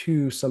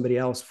 to somebody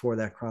else for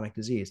that chronic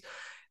disease.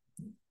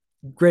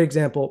 Great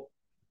example.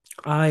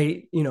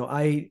 We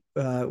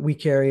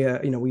carry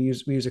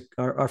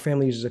our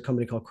family uses a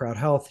company called Crowd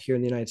Health here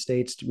in the United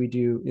States. We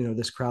do,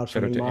 this Shout out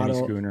crowdfunding to Andy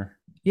model. Schooner.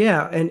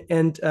 Yeah.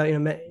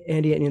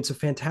 Andy, and it's a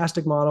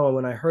fantastic model. And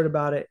when I heard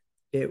about it,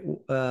 it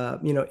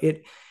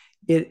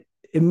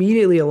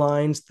immediately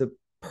aligns the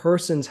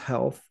person's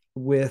health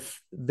with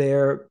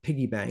their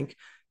piggy bank,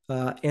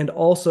 and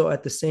also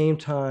at the same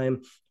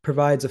time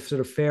provides a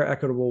sort of fair,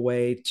 equitable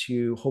way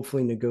to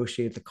hopefully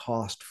negotiate the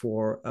cost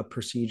for a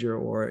procedure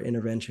or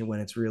intervention when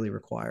it's really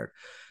required.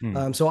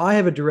 Mm. So I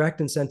have a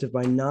direct incentive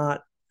by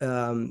not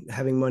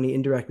having money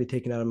indirectly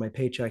taken out of my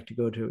paycheck to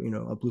go to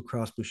a Blue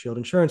Cross Blue Shield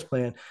insurance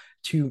plan,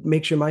 to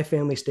make sure my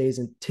family stays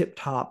in tip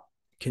top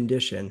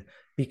condition,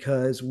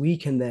 because we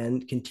can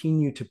then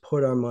continue to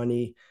put our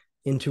money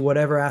into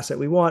whatever asset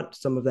we want,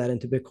 some of that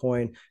into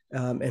Bitcoin,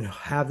 and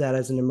have that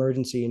as an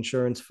emergency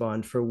insurance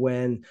fund for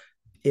when,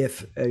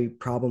 if a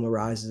problem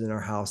arises in our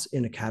house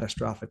in a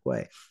catastrophic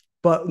way.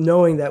 But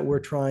knowing that we're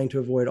trying to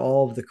avoid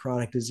all of the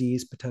chronic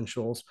disease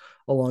potentials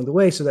along the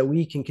way, so that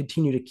we can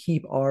continue to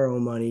keep our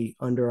own money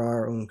under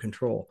our own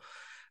control.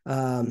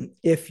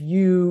 If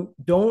you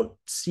don't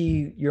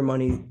see your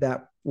money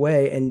that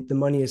way, and the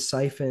money is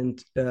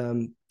siphoned,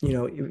 even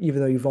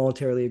though you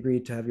voluntarily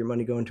agreed to have your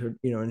money go into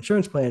an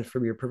insurance plan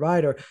from your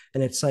provider,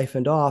 and it's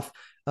siphoned off,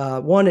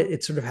 one,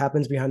 it sort of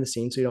happens behind the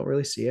scenes, so you don't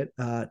really see it.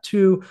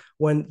 Two,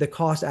 when the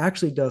cost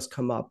actually does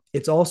come up,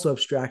 it's also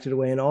abstracted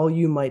away, and all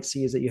you might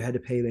see is that you had to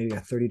pay maybe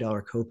a $30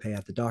 copay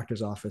at the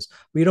doctor's office.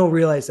 But you don't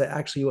realize that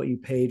actually what you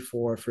paid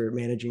for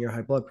managing your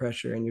high blood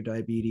pressure and your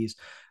diabetes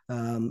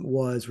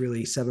was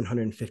really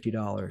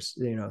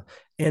 $750.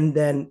 And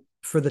then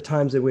for the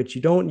times at which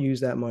you don't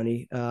use that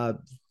money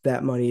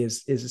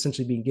is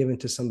essentially being given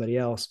to somebody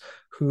else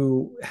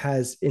who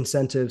has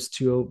incentives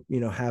to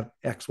have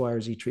X, Y, or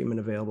Z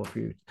treatment available for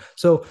you.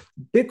 So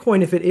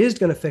Bitcoin, if it is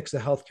going to fix the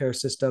healthcare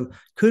system,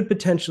 could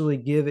potentially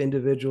give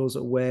individuals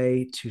a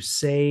way to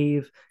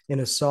save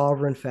in a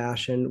sovereign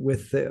fashion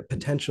with the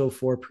potential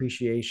for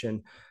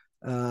appreciation,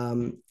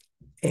 and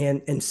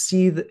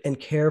see and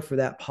care for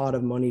that pot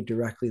of money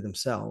directly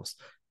themselves,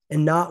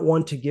 and not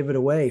want to give it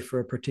away for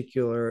a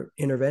particular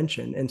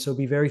intervention. And so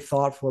be very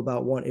thoughtful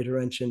about what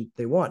intervention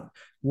they want.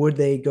 Would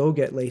they go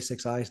get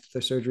LASIK eye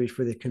surgery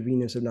for the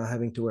convenience of not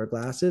having to wear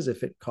glasses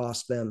if it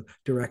costs them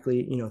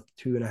directly,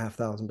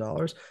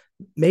 $2,500?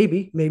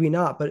 Maybe, maybe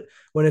not. But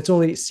when it's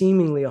only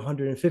seemingly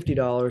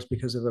 $150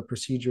 because of a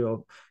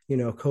procedural,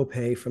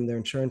 copay from their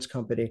insurance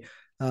company,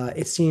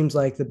 it seems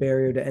like the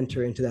barrier to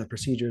enter into that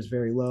procedure is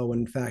very low. When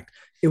in fact,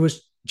 it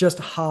was just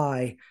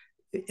high,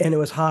 and it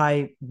was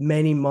high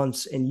many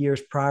months and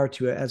years prior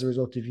to it, as a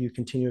result of you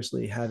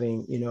continuously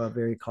having a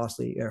very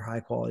costly or high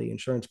quality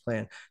insurance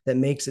plan that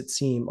makes it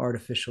seem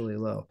artificially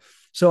low.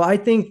 So I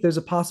think there's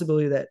a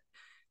possibility that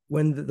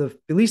when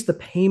at least the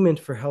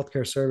payment for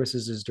healthcare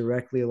services is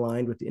directly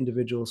aligned with the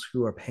individuals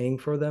who are paying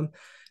for them,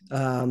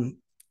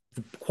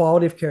 the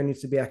quality of care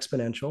needs to be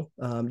exponential.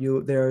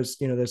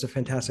 There's a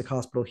fantastic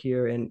hospital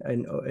here in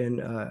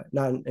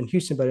not in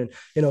Houston, but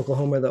in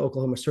Oklahoma, the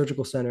Oklahoma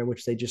Surgical Center,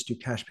 which they just do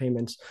cash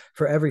payments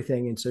for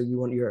everything. And so you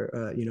want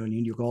you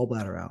need your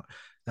gallbladder out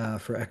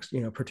for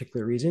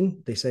particular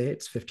reason. They say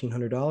it's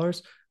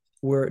 $1,500.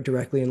 We're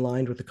directly in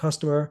line with the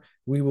customer.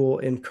 We will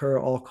incur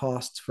all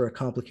costs for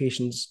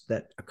complications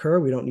that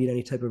occur. We don't need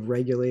any type of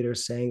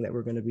regulators saying that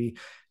we're going to be,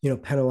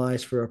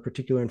 penalized for a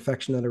particular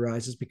infection that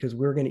arises, because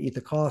we're going to eat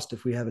the cost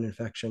if we have an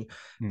infection.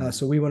 Mm.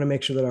 So we want to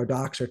make sure that our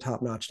docs are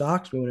top-notch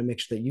docs. We want to make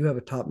sure that you have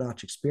a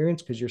top-notch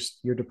experience, because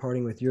you're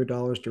departing with your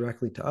dollars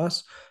directly to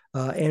us,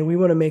 and we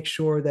want to make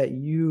sure that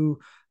you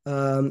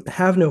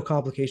have no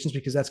complications,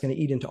 because that's going to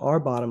eat into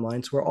our bottom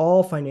line. So we're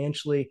all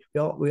financially,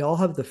 we all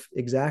have the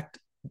exact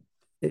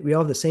we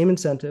all have the same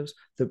incentives.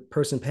 The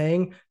person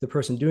paying, the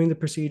person doing the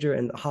procedure,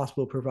 and the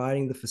hospital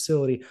providing the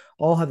facility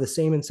all have the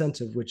same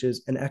incentive, which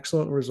is an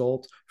excellent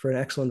result for an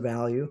excellent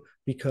value,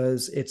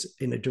 because it's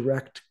in a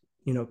direct,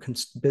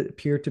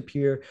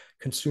 peer-to-peer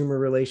consumer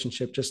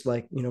relationship, just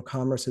like,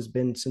 commerce has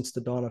been since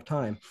the dawn of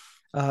time.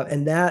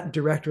 And that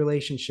direct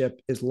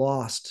relationship is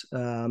lost.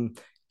 And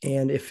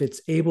if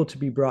it's able to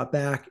be brought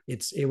back,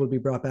 it's able to be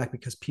brought back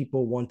because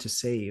people want to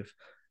save.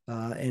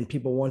 And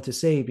people want to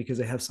save because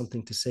they have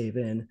something to save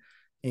in,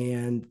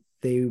 and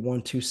they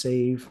want to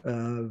save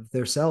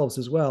themselves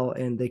as well,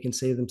 and they can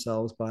save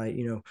themselves by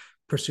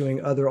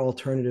pursuing other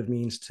alternative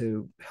means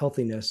to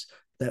healthiness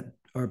that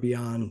are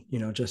beyond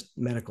just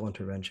medical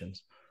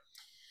interventions.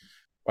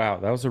 Wow,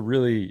 that's a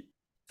really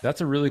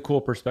cool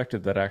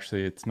perspective. That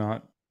actually, it's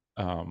not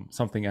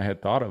something I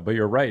had thought of. But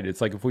you're right. It's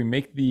like if we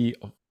make the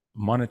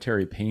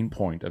monetary pain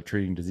point of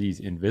treating disease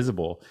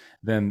invisible,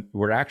 then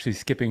we're actually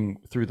skipping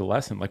through the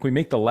lesson. Like we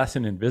make the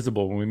lesson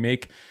invisible when we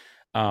make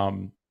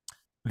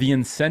the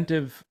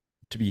incentive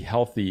to be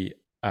healthy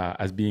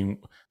as being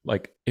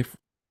like, if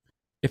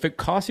it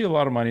costs you a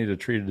lot of money to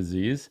treat a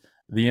disease,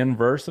 the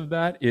inverse of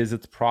that is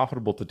it's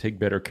profitable to take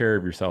better care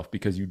of yourself,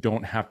 because you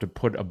don't have to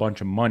put a bunch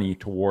of money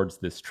towards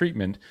this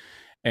treatment.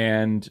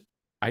 And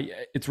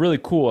it's really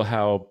cool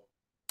how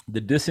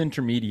the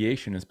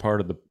disintermediation is part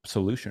of the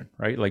solution,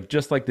 right? Like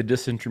just like the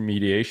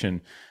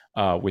disintermediation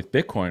with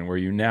Bitcoin, where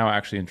you now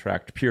actually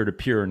interact peer to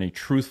peer in a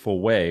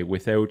truthful way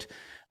without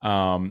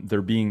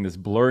there being this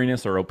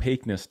blurriness or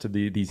opaqueness to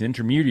these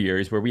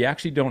intermediaries, where we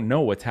actually don't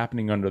know what's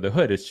happening under the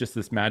hood. It's just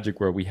this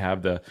magic where we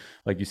have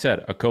like you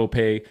said, a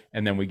copay,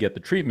 and then we get the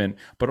treatment.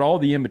 But all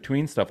the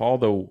in-between stuff, all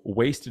the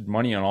wasted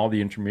money on all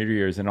the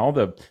intermediaries and all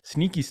the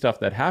sneaky stuff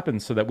that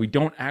happens, so that we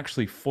don't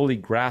actually fully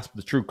grasp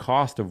the true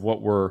cost of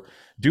what we're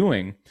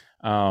doing,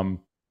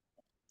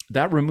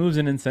 that removes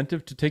an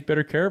incentive to take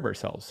better care of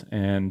ourselves.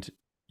 And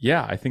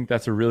yeah, I think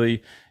that's a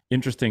really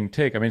interesting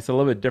take. I mean, it's a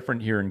little bit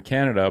different here in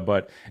Canada,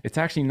 but it's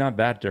actually not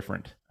that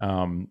different.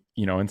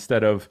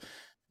 Instead of,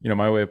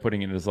 my way of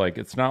putting it is like,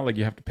 it's not like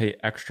you have to pay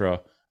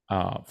extra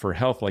for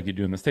health like you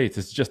do in the States.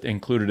 It's just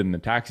included in the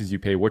taxes you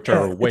pay, which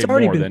are way it's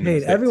already more been than in the paid.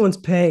 States. Everyone's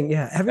paying.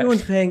 Yeah,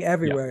 everyone's paying Yeah,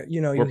 everywhere.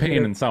 we're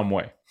paying in some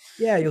way.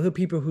 Yeah, you'll hear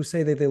people who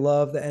say that they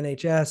love the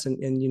NHS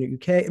and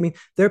UK. I mean,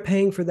 they're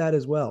paying for that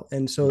as well.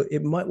 And so Yeah.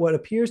 it might, what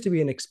appears to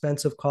be an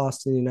expensive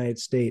cost in the United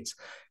States,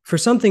 for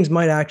some things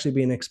might actually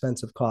be an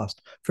expensive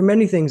cost. For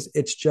many things,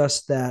 it's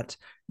just that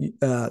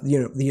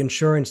the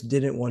insurance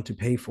didn't want to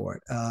pay for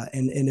it.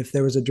 And if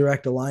there was a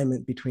direct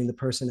alignment between the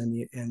person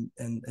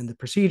and the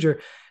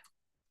procedure,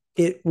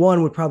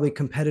 one would probably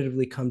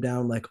competitively come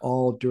down, like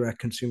all direct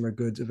consumer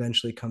goods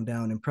eventually come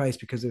down in price,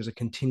 because there's a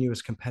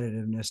continuous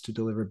competitiveness to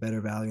deliver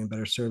better value and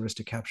better service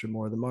to capture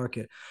more of the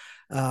market.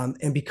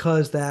 And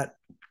because that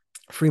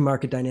free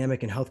market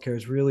dynamic in healthcare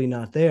is really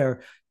not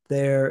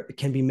there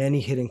can be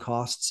many hidden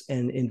costs,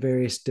 and in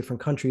various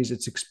different countries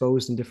it's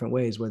exposed in different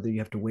ways, whether you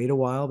have to wait a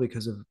while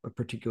because of a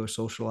particular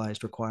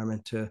socialized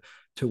requirement to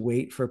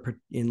wait for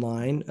in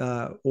line,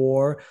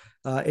 or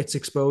it's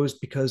exposed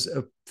because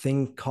a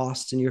thing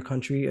costs in your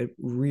country a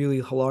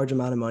really large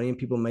amount of money, and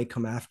people may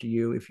come after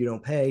you if you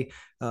don't pay,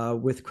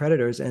 with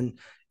creditors. And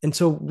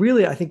so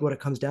really, I think what it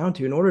comes down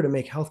to, in order to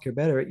make healthcare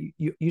better,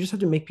 you just have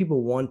to make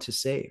people want to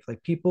save.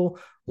 Like people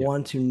Yeah.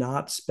 want to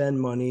not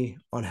spend money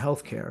on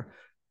healthcare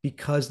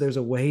because there's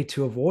a way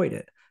to avoid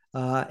it.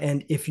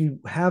 And if you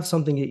have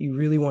something that you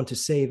really want to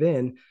save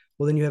in,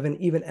 well, then you have an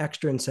even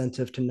extra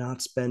incentive to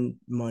not spend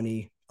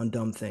money on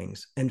dumb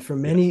things. And for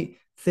Yes. many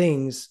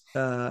things,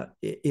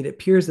 it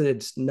appears that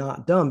it's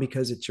not dumb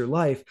because it's your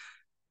life,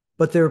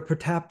 but there are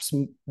perhaps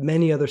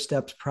many other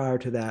steps prior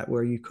to that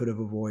where you could have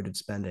avoided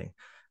spending.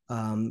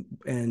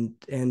 And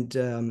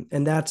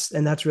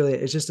that's really,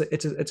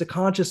 it's a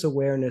conscious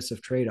awareness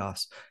of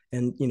trade-offs.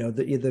 And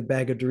the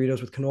bag of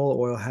Doritos with canola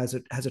oil has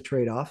a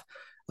trade-off,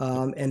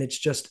 and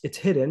it's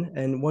hidden.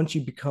 And once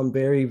you become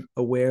very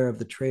aware of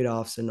the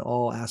trade-offs in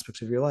all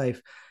aspects of your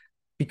life,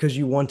 because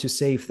you want to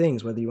save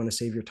things, whether you want to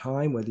save your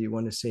time, whether you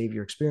want to save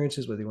your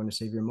experiences, whether you want to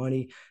save your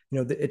money,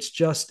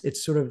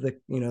 it's sort of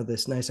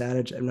this nice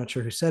adage, I'm not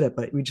sure who said it,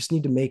 but we just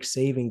need to make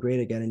saving great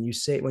again. And you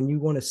say, when you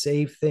want to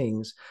save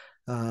things,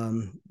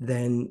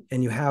 then,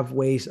 and you have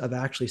ways of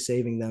actually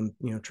saving them,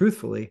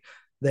 truthfully,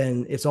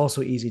 then it's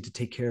also easy to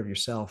take care of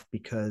yourself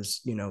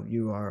because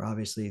you are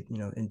obviously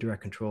in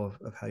direct control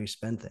of how you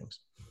spend things.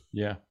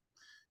 Yeah.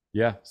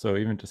 Yeah. So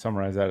even to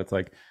summarize that, it's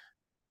like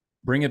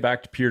bring it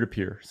back to peer to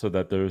peer so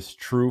that there's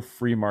true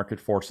free market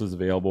forces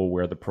available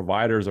where the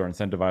providers are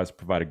incentivized to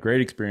provide a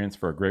great experience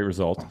for a great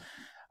result.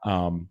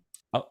 Um,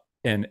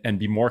 and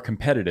be more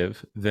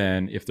competitive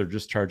than if they're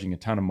just charging a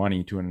ton of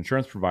money to an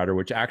insurance provider,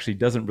 which actually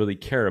doesn't really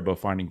care about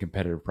finding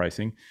competitive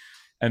pricing.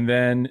 And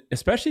then,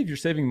 especially if you're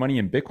saving money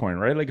in Bitcoin,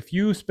 right? Like if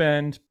you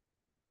spend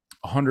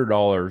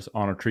 $100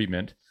 on a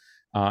treatment,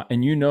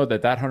 and you know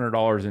that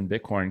 $100 in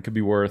Bitcoin could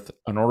be worth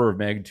an order of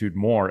magnitude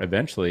more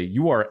eventually,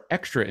 you are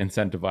extra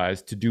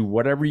incentivized to do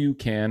whatever you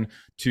can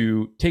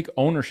to take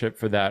ownership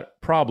for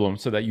that problem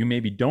so that you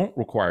maybe don't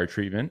require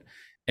treatment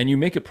and you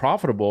make it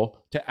profitable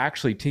to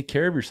actually take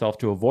care of yourself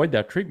to avoid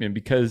that treatment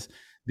because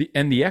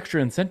the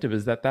extra incentive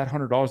is that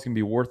 $100 can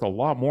be worth a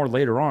lot more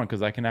later on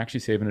because I can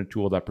actually save in a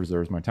tool that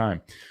preserves my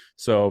time.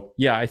 So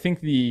yeah, I think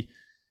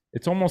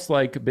it's almost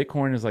like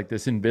Bitcoin is like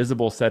this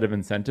invisible set of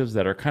incentives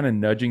that are kind of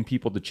nudging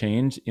people to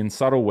change in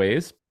subtle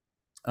ways.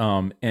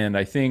 And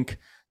I think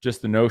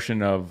just the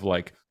notion of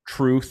like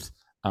truth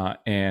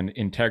and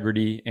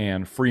integrity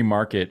and free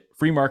market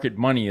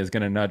money is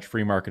going to nudge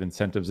free market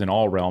incentives in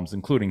all realms,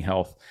 including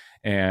health.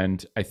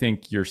 And I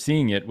think you're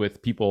seeing it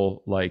with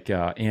people like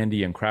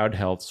Andy and Crowd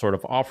Health sort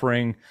of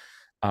offering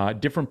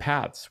different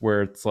paths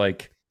where it's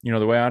like,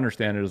 the way I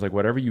understand it is like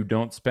whatever you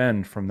don't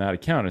spend from that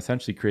account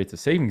essentially creates a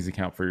savings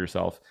account for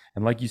yourself.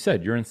 And like you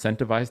said, you're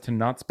incentivized to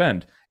not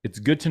spend. It's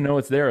good to know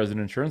it's there as an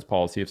insurance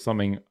policy if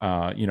something,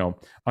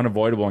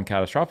 unavoidable and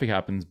catastrophic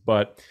happens.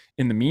 But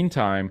in the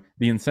meantime,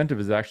 the incentive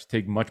is actually to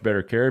take much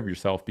better care of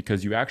yourself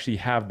because you actually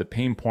have the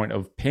pain point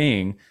of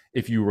paying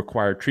if you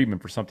require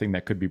treatment for something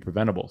that could be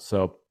preventable.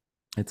 So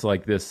it's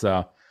like this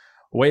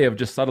way of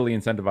just subtly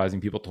incentivizing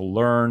people to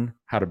learn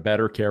how to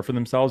better care for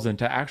themselves and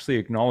to actually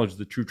acknowledge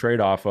the true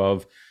trade-off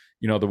of,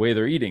 the way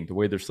they're eating, the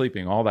way they're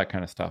sleeping, all that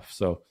kind of stuff.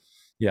 So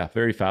yeah,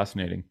 very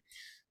fascinating.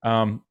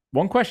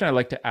 One question I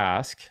like to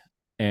ask,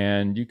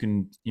 and you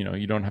can,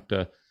 you don't have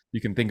to,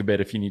 you can think a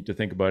bit if you need to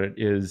think about it,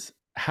 is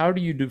how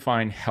do you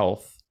define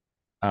health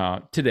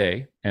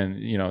today? And,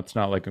 it's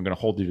not like I'm going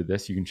to hold you to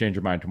this. You can change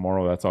your mind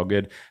tomorrow. That's all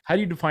good. How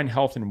do you define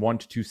health in 1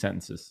 to 2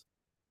 sentences?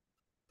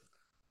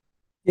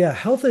 Yeah,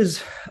 health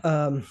is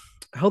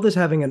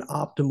having an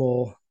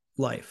optimal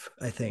life.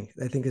 I think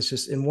it's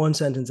just in one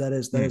sentence that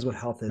is what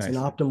health is, an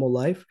Nice. optimal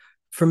life.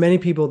 For many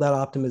people, that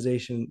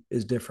optimization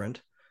is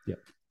different. Yeah.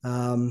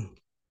 Um,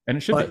 And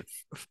it should but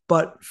be.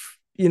 but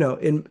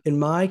in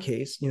my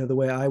case, the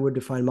way I would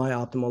define my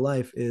optimal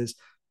life is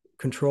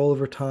control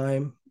over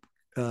time,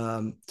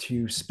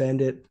 to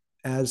spend it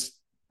as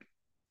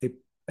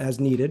as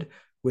needed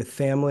with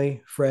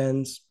family,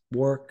 friends,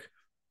 work,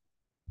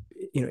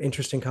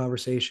 interesting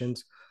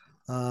conversations.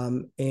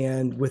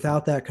 And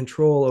without that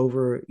control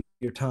over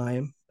your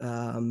time,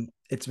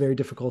 it's very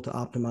difficult to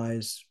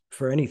optimize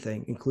for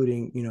anything,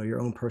 including your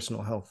own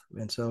personal health.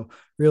 And so,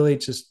 really,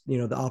 it's just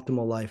the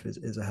optimal life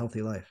is a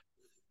healthy life.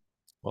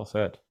 Well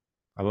said.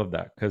 I love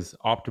that because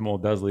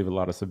optimal does leave a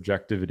lot of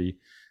subjectivity,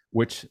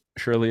 which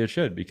surely it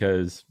should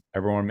because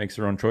everyone makes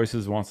their own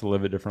choices, wants to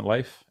live a different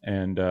life.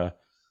 And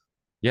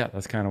yeah,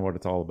 that's kind of what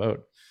it's all about.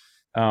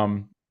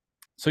 Um,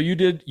 so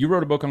you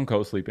wrote a book on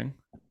co-sleeping.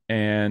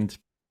 And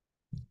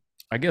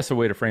I guess a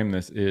way to frame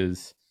this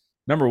is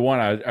number one,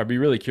 I'd be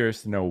really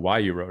curious to know why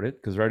you wrote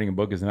it because writing a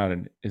book is not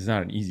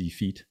an easy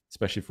feat,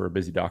 especially for a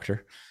busy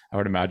doctor, I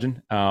would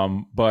imagine.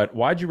 But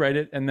why'd you write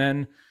it? And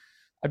then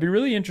I'd be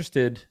really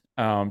interested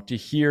to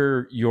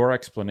hear your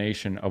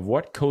explanation of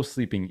what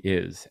co-sleeping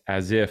is,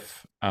 as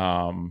if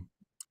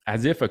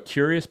a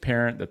curious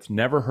parent that's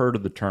never heard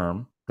of the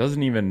term,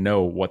 doesn't even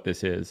know what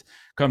this is,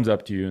 comes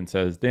up to you and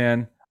says,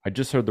 Dan, I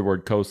just heard the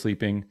word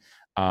co-sleeping.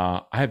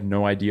 I have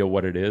no idea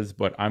what it is,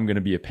 but I'm going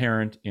to be a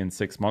parent in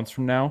 6 months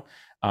from now.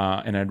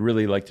 And I'd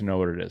really like to know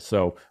what it is.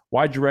 So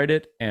why'd you write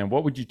it? And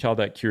what would you tell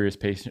that curious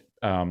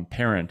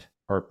parent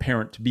or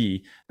parent to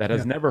be that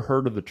has Yeah. never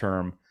heard of the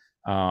term?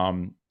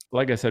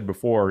 Like I said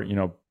before,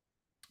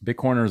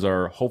 Bitcoiners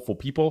are hopeful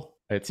people.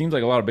 It seems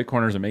like a lot of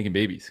Bitcoiners are making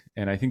babies.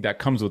 And I think that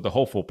comes with the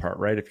hopeful part,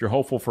 right? If you're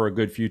hopeful for a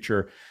good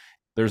future,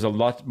 there's a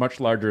much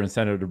larger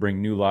incentive to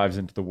bring new lives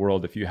into the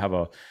world if you have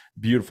a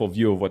beautiful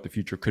view of what the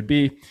future could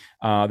be.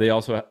 They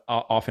also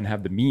often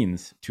have the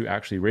means to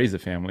actually raise a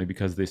family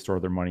because they store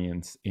their money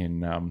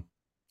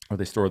or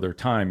they store their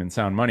time in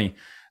sound money.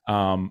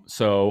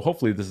 So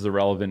hopefully this is a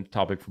relevant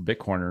topic for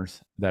Bitcoiners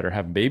that are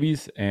having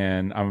babies,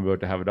 and I'm about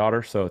to have a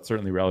daughter, so it's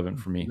certainly relevant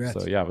for me. So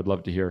Congrats. yeah, I would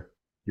love to hear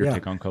your Yeah.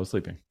 take on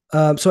co-sleeping.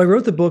 So I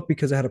wrote the book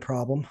because I had a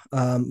problem.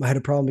 I had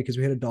a problem because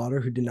we had a daughter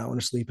who did not want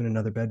to sleep in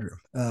another bedroom.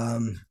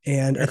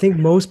 And I think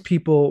most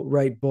people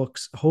write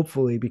books,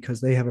 hopefully,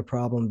 because they have a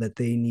problem that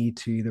they need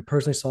to either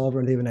personally solve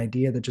or they have an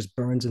idea that just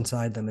burns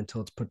inside them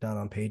until it's put down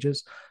on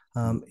pages.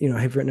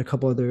 I've written a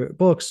couple other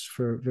books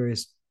for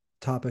various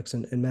topics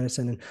in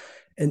medicine,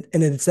 and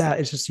it's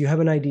just you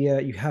have an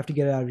idea, you have to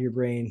get it out of your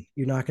brain.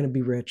 You're not going to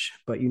be rich,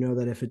 but you know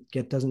that if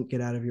it doesn't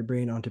get out of your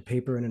brain onto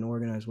paper in an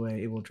organized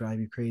way, it will drive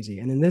you crazy.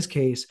 And in this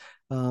case,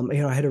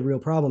 I had a real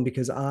problem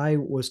because I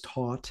was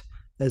taught,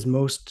 as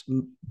most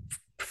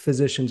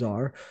physicians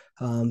are,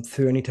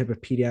 through any type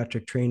of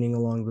pediatric training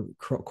along the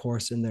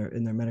course in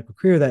their medical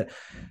career, that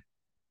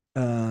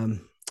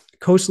um,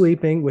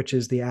 co-sleeping, which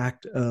is the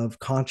act of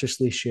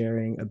consciously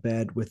sharing a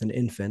bed with an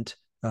infant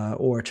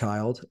or a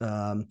child,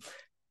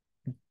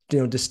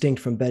 distinct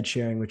from bed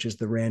sharing, which is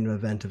the random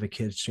event of a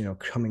kid,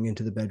 coming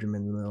into the bedroom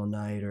in the middle of the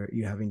night, or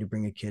you having to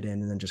bring a kid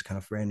in and then just kind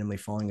of randomly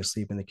falling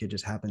asleep and the kid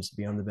just happens to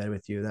be on the bed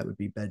with you. That would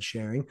be bed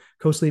sharing.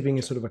 Co-sleeping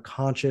is sort of a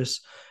conscious,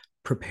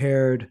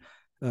 prepared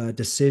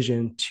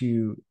decision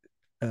to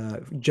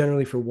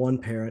generally for one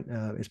parent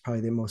is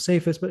probably the most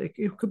safest, but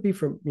it could be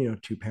for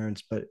two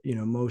parents. But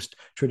most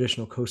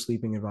traditional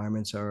co-sleeping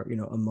environments are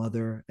a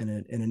mother and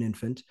an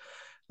infant,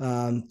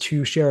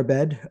 to share a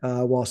bed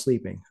while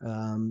sleeping,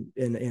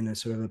 in a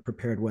sort of a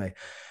prepared way.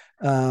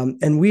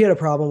 And we had a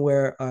problem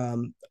where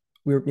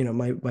we were,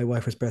 my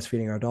wife was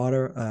breastfeeding our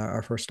daughter,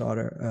 our first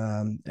daughter,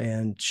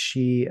 and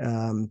she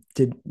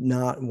did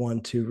not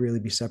want to really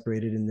be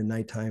separated in the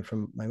nighttime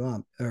from my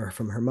mom or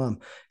from her mom.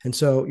 And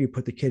so you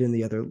put the kid in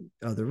the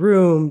other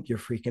room, you're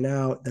freaking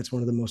out. That's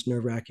one of the most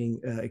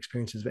nerve-wracking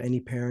experiences of any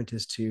parent,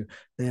 is to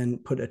then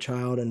put a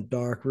child in a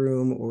dark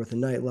room or with a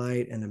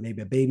nightlight and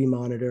maybe a baby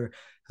monitor.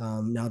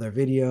 Now they're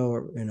video,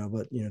 or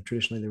but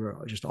traditionally they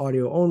were just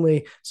audio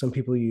only. Some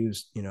people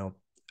use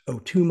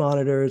O2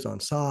 monitors on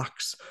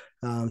socks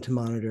to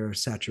monitor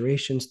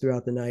saturations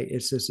throughout the night.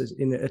 It's just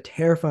a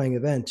terrifying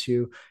event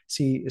to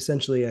see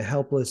essentially a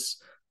helpless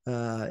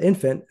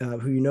infant,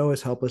 who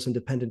is helpless and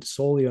dependent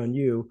solely on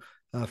you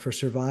for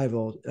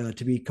survival,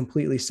 to be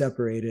completely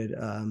separated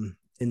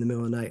in the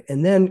middle of the night.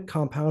 And then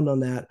compound on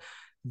that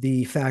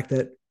the fact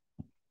that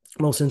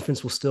most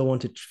infants will still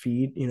want to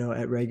feed,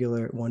 at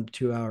regular 1 to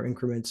 2 hour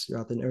increments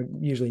throughout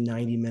usually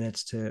 90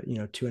 minutes to,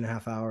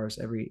 2.5 hours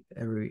every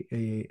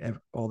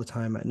all the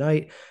time at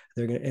night.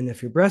 And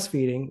if you're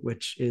breastfeeding,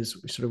 which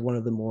is sort of one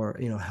of the more,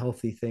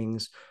 healthy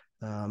things,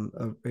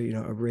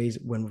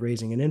 when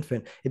raising an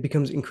infant, it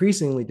becomes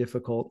increasingly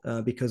difficult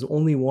because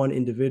only one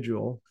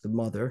individual, the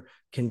mother,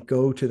 can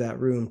go to that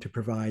room to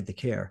provide the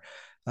care.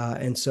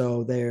 And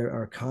so they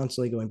are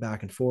constantly going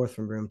back and forth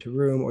from room to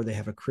room, or they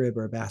have a crib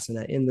or a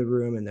bassinet in the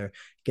room and they're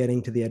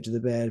getting to the edge of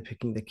the bed,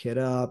 picking the kid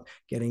up,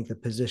 getting the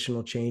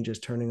positional changes,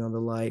 turning on the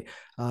light.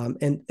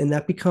 And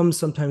that becomes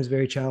sometimes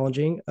very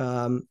challenging.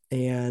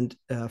 And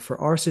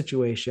for our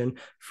situation,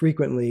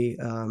 frequently,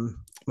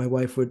 my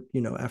wife would,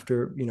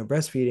 after,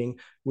 breastfeeding,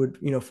 would,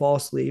 fall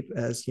asleep,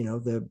 as,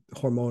 the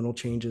hormonal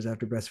changes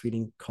after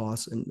breastfeeding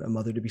cause a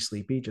mother to be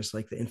sleepy, just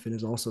like the infant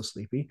is also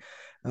sleepy,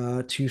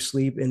 to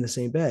sleep in the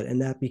same bed. And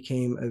that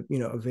became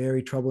a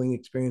very troubling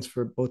experience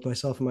for both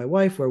myself and my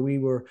wife, where we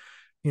were,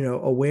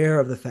 aware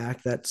of the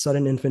fact that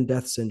sudden infant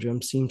death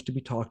syndrome seems to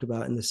be talked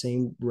about in the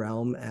same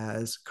realm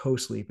as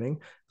co-sleeping,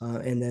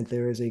 and that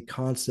there is a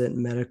constant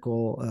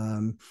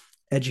medical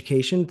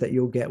education that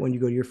you'll get when you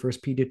go to your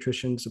first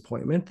pediatrician's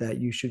appointment, that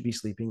you should be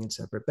sleeping in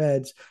separate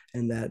beds,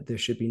 and that there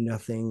should be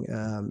nothing,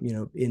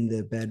 in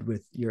the bed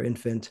with your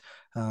infant,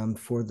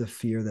 for the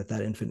fear that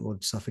that infant will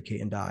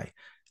suffocate and die.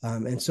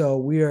 And so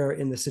we are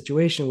in the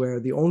situation where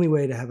the only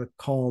way to have a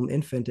calm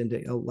infant and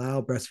to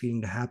allow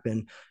breastfeeding to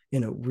happen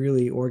in a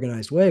really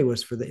organized way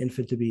was for the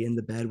infant to be in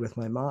the bed with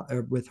my mom,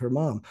 or with her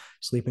mom,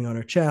 sleeping on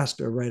her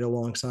chest or right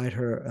alongside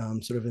her,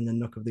 sort of in the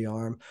nook of the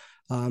arm.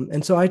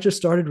 And so I just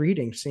started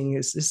reading, seeing,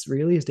 is this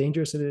really as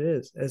dangerous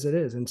as it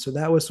is? And so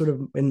that was sort of,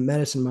 in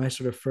medicine, my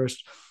sort of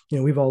first,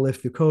 we've all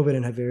lived through COVID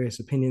and have various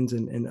opinions,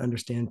 and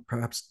understand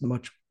perhaps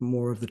much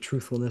more of the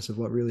truthfulness of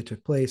what really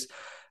took place.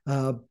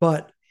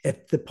 But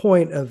at the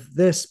point of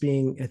this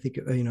being, I think,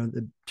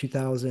 the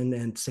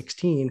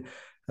 2016,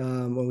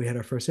 when we had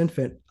our first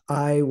infant,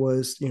 I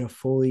was,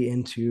 fully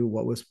into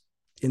what was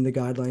in the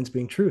guidelines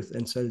being truth.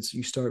 And so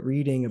you start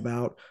reading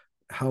about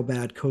how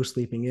bad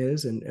co-sleeping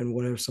is, and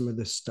what are some of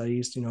the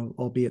studies,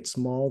 albeit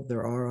small,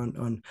 there are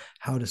on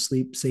how to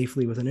sleep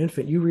safely with an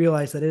infant. You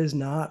realize that it is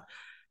not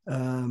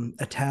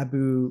a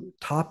taboo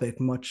topic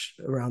much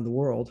around the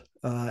world.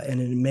 And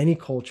in many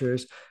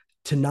cultures,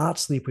 to not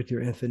sleep with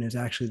your infant is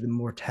actually the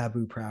more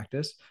taboo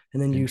practice.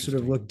 And then you sort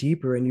of Interesting. look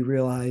deeper and you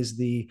realize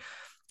the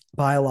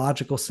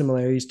biological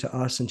similarities to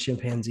us and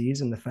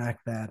chimpanzees, and the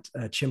fact that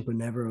a chimp would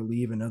never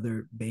leave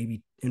another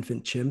baby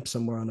infant chimp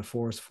somewhere on the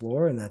forest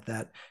floor, and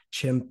that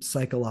chimp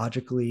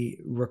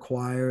psychologically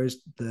requires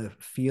the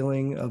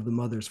feeling of the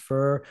mother's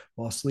fur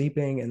while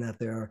sleeping, and that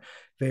there are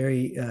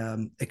very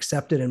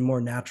accepted and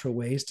more natural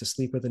ways to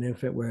sleep with an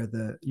infant, where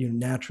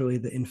naturally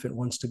the infant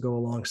wants to go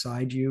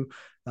alongside you.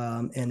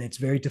 And it's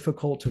very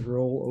difficult to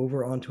roll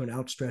over onto an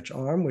outstretched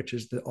arm, which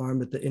is the arm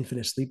that the infant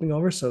is sleeping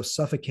over. So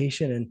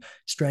suffocation and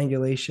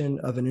strangulation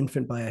of an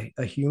infant by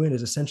a human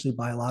is essentially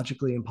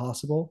biologically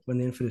impossible when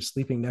the infant is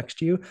sleeping next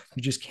to you.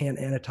 You just can't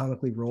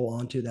anatomically roll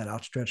onto that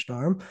outstretched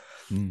arm.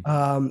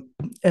 Mm.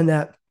 And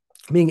that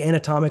being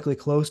anatomically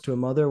close to a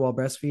mother while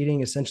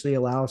breastfeeding essentially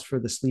allows for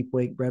the sleep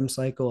wake REM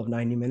cycle of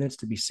 90 minutes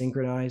to be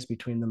synchronized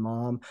between the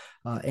mom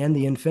and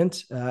the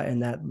infant.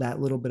 And that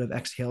little bit of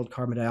exhaled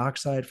carbon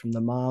dioxide from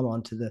the mom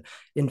onto the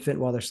infant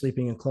while they're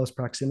sleeping in close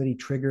proximity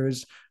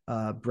triggers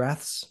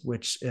breaths,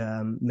 which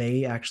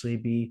may actually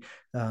be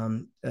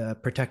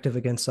protective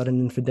against sudden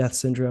infant death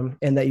syndrome.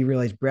 And that you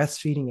realize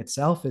breastfeeding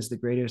itself is the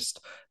greatest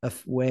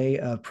way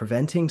of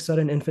preventing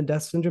sudden infant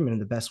death syndrome.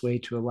 And the best way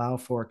to allow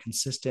for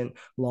consistent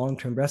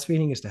long-term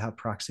breastfeeding is to have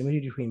proximity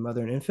between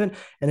mother and infant.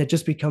 And it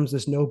just becomes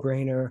this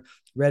no-brainer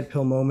red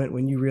pill moment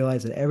when you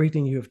realize that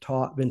everything you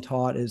have been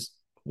taught is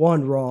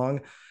one,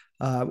 wrong,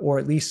 or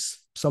at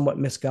least somewhat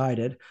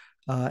misguided.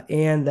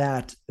 And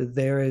that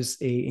there is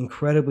a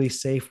incredibly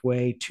safe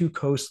way to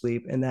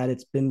co-sleep, and that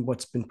it's been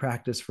what's been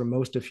practiced for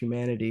most of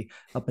humanity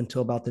up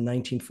until about the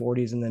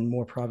 1940s, and then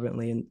more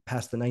prevalently in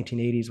past the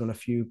 1980s, when a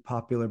few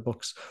popular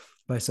books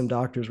by some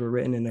doctors were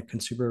written, in a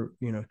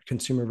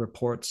Consumer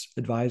Reports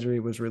advisory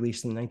was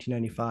released in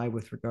 1995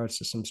 with regards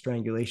to some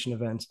strangulation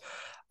events.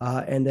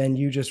 And then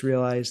you just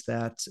realize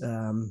that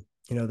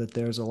that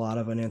there's a lot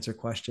of unanswered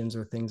questions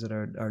or things that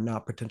are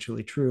not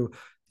potentially true,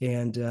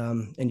 and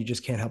you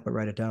just can't help but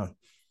write it down.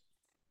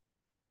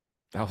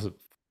 That was a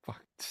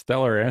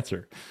stellar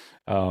answer.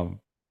 Um,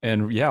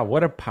 and yeah,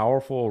 what a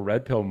powerful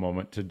red pill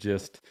moment to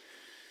just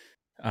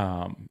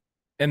um,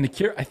 and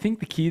I think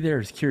the key there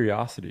is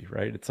curiosity,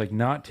 right? It's like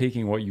not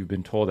taking what you've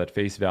been told at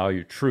face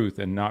value, truth,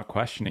 and not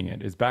questioning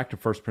it. It's back to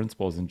first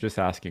principles and just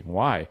asking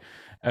why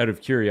out of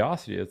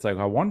curiosity. It's like,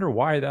 I wonder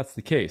why that's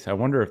the case. I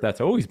wonder if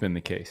that's always been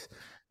the case.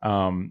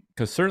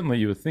 Because certainly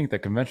you would think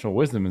that conventional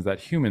wisdom is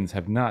that humans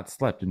have not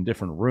slept in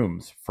different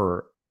rooms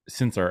for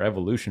since our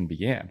evolution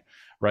began,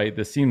 right?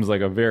 This seems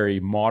like a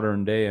very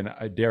modern day and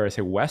I dare I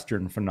say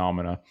Western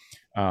phenomena,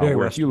 Very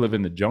where if you Western. live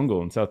in the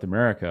jungle in South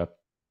America,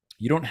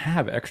 you don't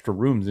have extra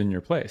rooms in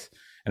your place.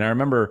 And I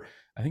remember,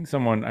 I think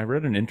I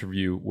read an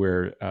interview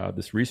where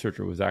this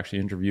researcher was actually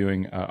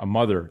interviewing a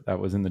mother that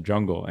was in the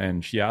jungle.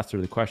 And she asked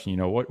her the question,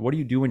 what do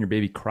you do when your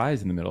baby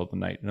cries in the middle of the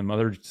night? And the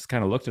mother just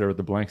kind of looked at her with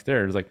a blank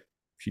stare. It was like,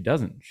 she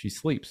doesn't. She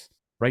sleeps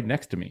right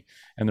next to me.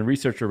 And the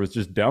researcher was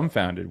just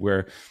dumbfounded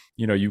where,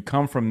 you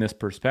come from this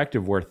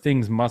perspective where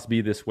things must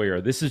be this way, or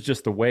this is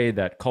just the way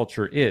that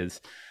culture is.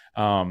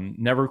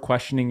 Never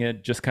questioning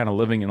it, just kind of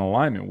living in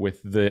alignment with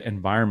the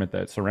environment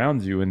that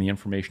surrounds you and the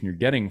information you're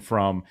getting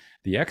from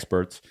the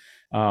experts.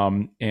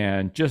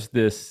 And just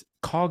this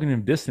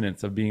cognitive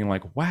dissonance of being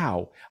like,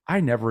 wow,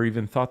 I never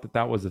even thought that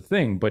that was a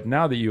thing. But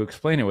now that you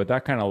explain it with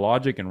that kind of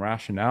logic and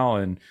rationale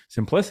and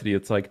simplicity,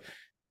 it's like,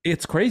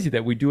 it's crazy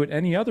that we do it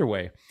any other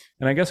way.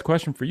 And I guess the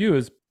question for you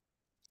is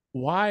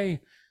why,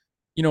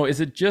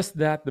 is it just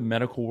that the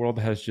medical world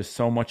has just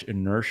so much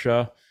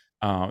inertia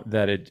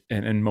that it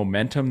and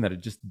momentum that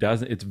it just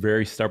doesn't, it's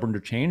very stubborn to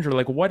change? Or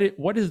like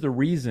what is the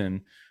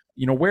reason,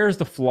 where's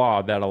the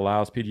flaw that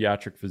allows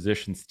pediatric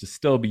physicians to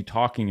still be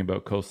talking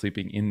about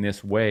co-sleeping in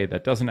this way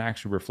that doesn't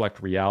actually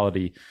reflect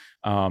reality?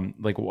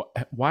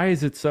 Why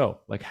is it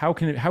so? Like how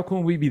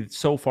can we be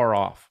so far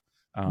off?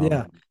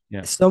 Yeah.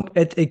 Yeah.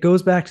 It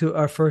goes back to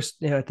our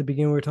first, at the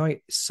beginning, we were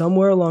talking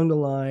somewhere along the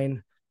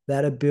line,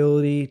 that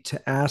ability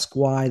to ask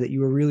why that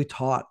you were really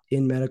taught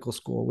in medical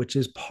school, which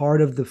is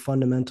part of the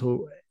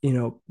fundamental,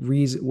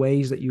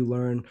 ways that you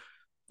learn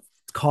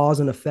cause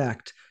and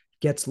effect,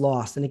 gets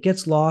lost. And it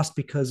gets lost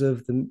because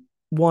of the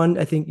one,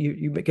 I think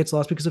you it gets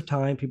lost because of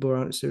time. People are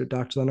on sort of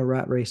doctors on a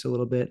rat race a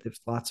little bit.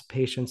 There's lots of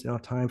patience,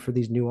 time for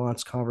these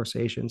nuanced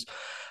conversations.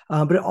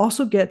 But it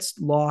also gets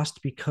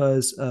lost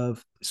because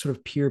of sort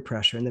of peer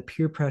pressure, and the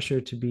peer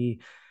pressure to be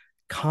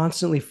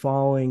constantly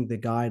following the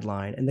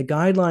guideline. And the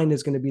guideline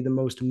is going to be the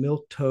most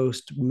milk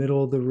toast,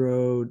 middle of the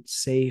road,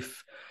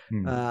 safe,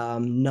 Hmm.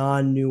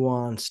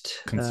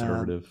 non-nuanced,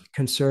 Conservative.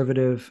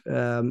 conservative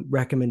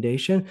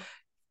recommendation.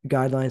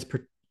 Guidelines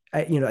per,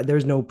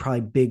 there's no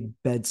probably big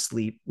bed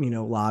sleep,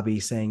 lobby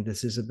saying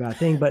this is a bad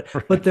thing, but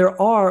Right.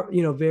 there are,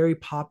 very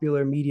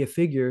popular media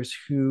figures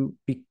who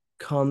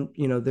become,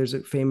 there's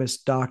a famous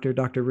doctor,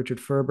 Dr. Richard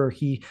Ferber.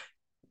 He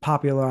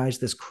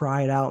popularized this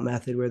cry it out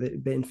method where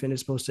the infant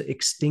is supposed to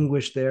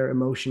extinguish their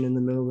emotion in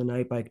the middle of the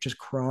night by just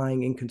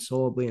crying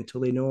inconsolably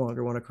until they no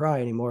longer want to cry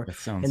anymore.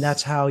 That And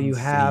that's sounds how you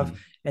have,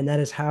 insane. and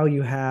that is how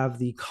you have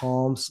the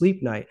calm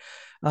sleep night.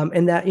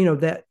 And that,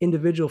 that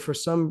individual for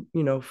some,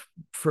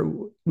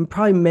 for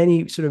probably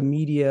many sort of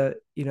media,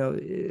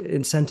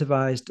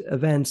 incentivized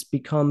events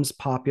becomes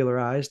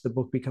popularized. The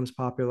book becomes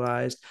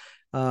popularized.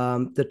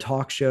 The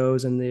talk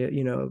shows and the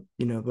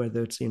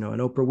whether it's an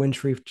Oprah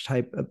Winfrey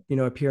type of,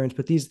 appearance,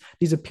 but these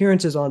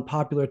appearances on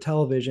popular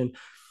television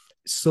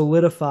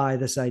solidify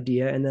this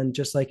idea. And then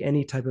just like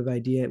any type of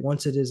idea,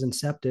 once it is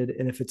incepted,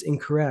 and if it's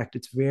incorrect,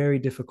 it's very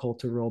difficult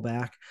to roll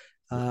back.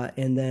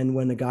 And then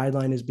when the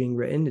guideline is being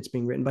written, it's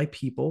being written by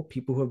people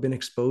who have been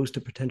exposed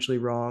to potentially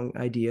wrong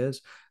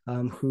ideas,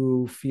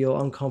 who feel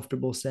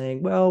uncomfortable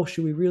saying, well,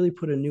 should we really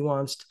put a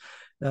nuanced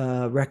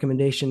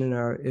recommendation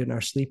in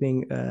our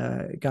sleeping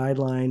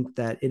guideline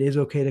that it is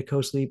okay to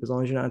co-sleep as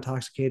long as you're not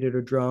intoxicated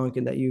or drunk,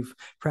 and that you've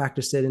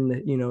practiced it in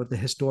the the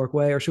historic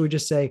way? Or should we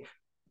just say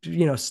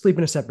sleep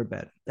in a separate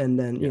bed. And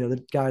then, Yeah.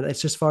 the guy,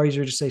 it's just far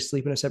easier to say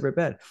sleep in a separate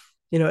bed.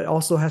 It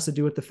also has to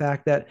do with the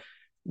fact that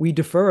we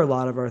defer a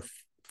lot of our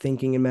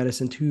thinking in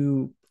medicine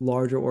to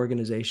larger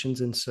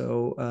organizations. And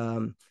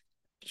so,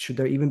 should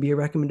there even be a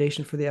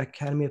recommendation for the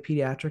Academy of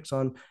Pediatrics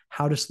on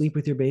how to sleep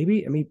with your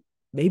baby? I mean,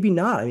 maybe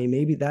not. I mean,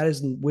 maybe that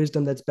is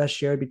wisdom that's best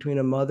shared between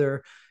a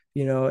mother,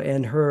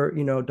 and her,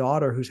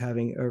 daughter who's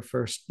having her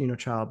first,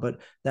 child.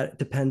 But that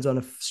depends on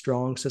a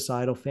strong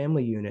societal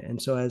family unit.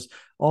 And so, as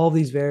all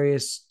these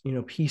various,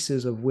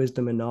 pieces of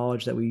wisdom and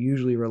knowledge that we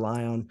usually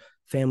rely on,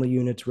 family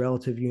units,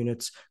 relative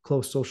units,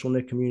 close social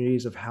knit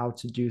communities, of how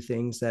to do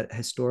things that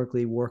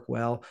historically work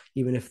well,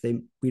 even if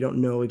we don't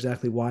know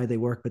exactly why they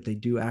work, but they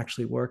do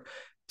actually work,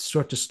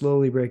 start to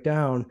slowly break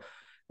down.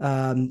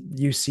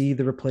 You see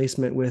the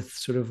replacement with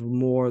sort of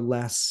more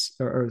less,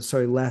 or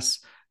sorry, less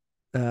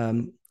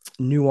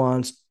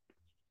nuanced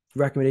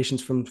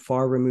recommendations from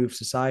far removed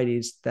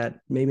societies that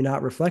maybe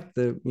not reflect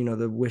the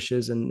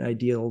wishes and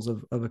ideals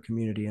of a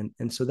community.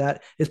 And so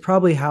that is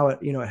probably how it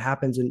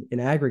happens in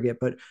aggregate.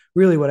 But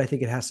really what I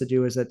think it has to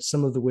do is that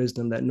some of the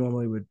wisdom that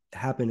normally would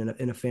happen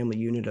in a family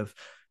unit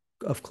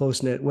of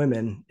close-knit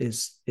women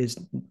is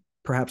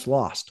perhaps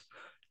lost.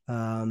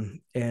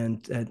 And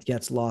it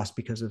gets lost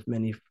because of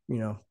many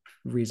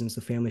reasons.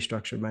 The family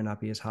structure might not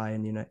be as high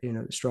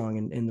and strong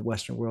in the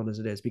Western world as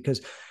it is,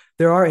 because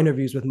there are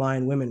interviews with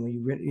Mayan women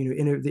when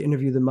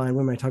interview the Mayan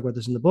women. I talk about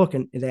this in the book,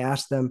 and they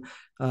ask them,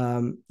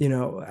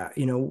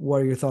 what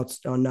are your thoughts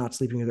on not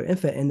sleeping with their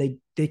infant, and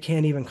they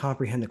can't even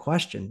comprehend the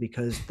question,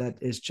 because that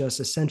is just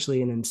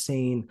essentially an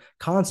insane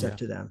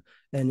concept Yeah. to them.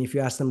 And if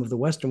you ask them of the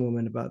Western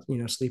woman about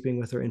sleeping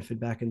with her infant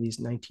back in these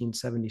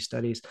 1970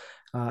 studies,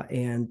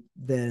 and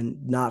then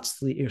not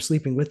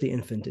sleeping with the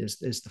infant is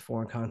the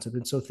foreign concept,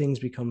 and so things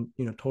become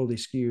totally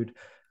skewed,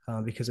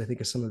 because I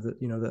think of some of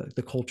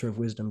the culture of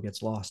wisdom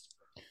gets lost.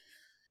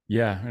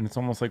 Yeah. And it's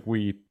almost like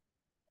we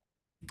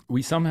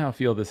somehow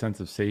feel the sense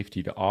of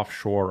safety to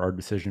offshore our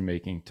decision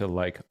making to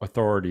like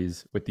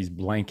authorities with these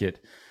blanket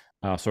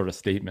sort of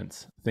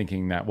statements,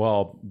 thinking that,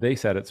 well, they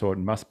said it, so it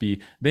must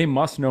be, they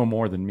must know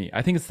more than me.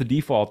 I think it's the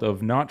default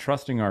of not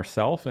trusting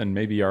ourselves and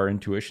maybe our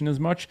intuition as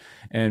much,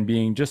 and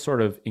being just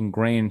sort of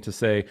ingrained to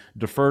say,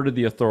 defer to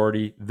the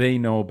authority. They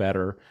know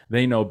better.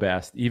 They know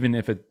best. Even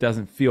if it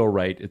doesn't feel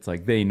right, it's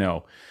like they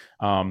know.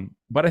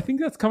 But I think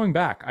that's coming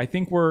back. I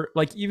think we're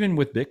like, even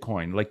with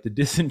Bitcoin, like the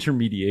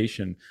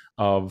disintermediation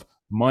of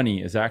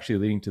money is actually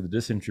leading to the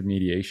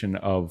disintermediation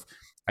of,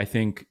 I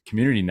think,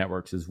 community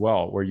networks as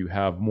well, where you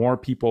have more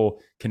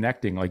people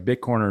connecting. Like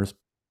Bitcoiners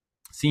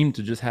seem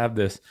to just have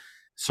this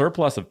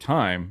surplus of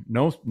time.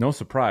 No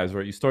surprise,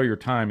 right? You store your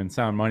time in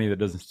sound money that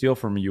doesn't steal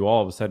from you.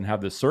 All of a sudden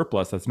have this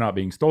surplus that's not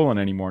being stolen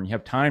anymore, and you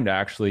have time to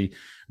actually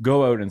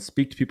go out and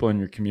speak to people in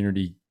your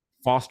community,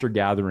 foster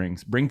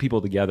gatherings, bring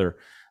people together,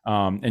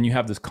 and you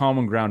have this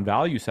common ground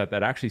value set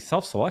that actually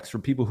self-selects for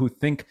people who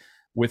think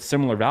with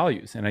similar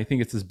values. And I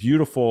think it's this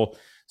beautiful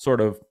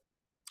sort of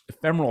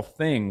ephemeral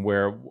thing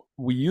where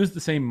we use the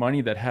same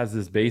money that has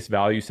this base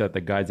value set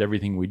that guides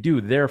everything we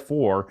do.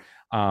 Therefore,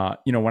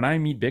 when I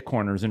meet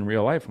Bitcoiners in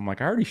real life, I'm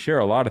like, I already share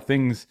a lot of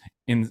things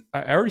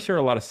I already share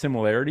a lot of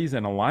similarities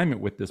and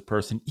alignment with this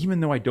person, even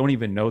though I don't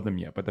even know them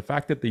yet. But the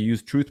fact that they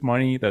use truth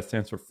money, that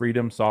stands for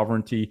freedom,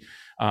 sovereignty,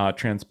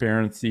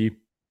 transparency,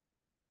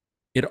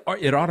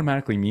 it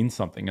automatically means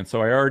something. And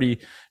so I already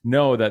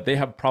know that they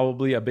have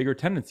probably a bigger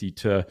tendency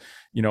to,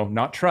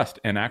 not trust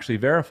and actually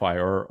verify,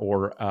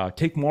 or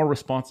take more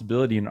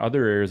responsibility in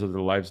other areas of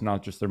their lives,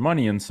 not just their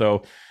money. And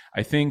so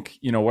I think,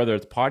 whether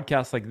it's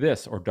podcasts like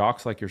this or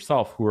docs like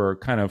yourself who are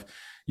kind of,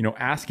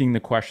 asking the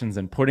questions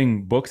and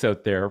putting books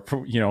out there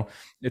for,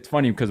 it's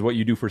funny because what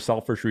you do for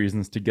selfish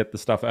reasons to get the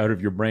stuff out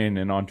of your brain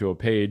and onto a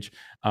page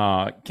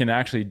can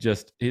actually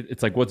just,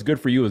 it's like what's good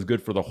for you is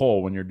good for the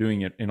whole when you're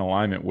doing it in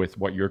alignment with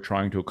what you're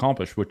trying to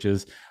accomplish, which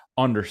is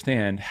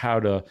understand how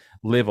to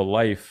live a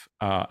life,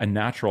 a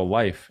natural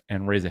life,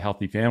 and raise a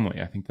healthy family.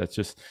 I think that's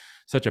just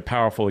such a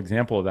powerful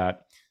example of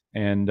that.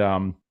 And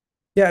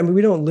Yeah, I mean,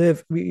 we don't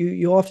live.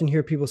 You often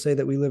hear people say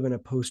that we live in a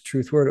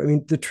post-truth world. I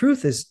mean, the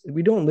truth is,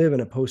 we don't live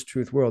in a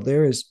post-truth world.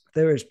 There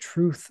is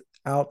truth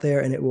out there,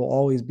 and it will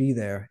always be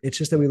there. It's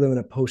just that we live in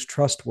a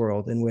post-trust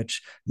world in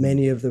which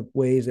many of the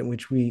ways in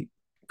which we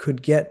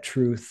could get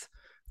truth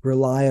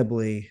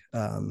reliably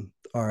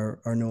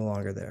are no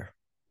longer there.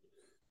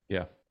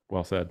 yeah,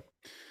 well said.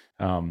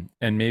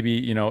 And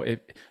maybe,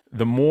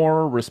 the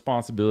more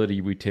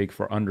responsibility we take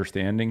for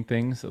understanding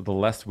things, the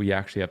less we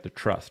actually have to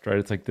trust, right?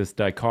 It's like this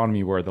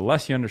dichotomy where the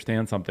less you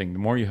understand something, the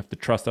more you have to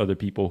trust other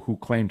people who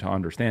claim to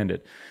understand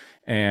it.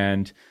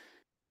 And,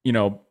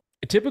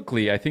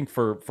 typically, I think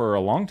for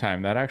a long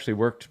time, that actually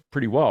worked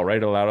pretty well, right?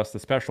 It allowed us to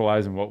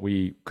specialize in what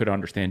we could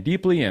understand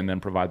deeply and then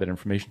provide that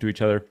information to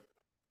each other.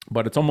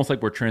 But it's almost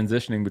like we're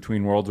transitioning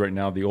between worlds right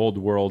now, the old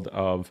world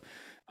of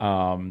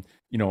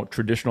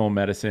traditional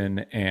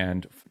medicine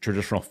and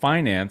traditional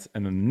finance,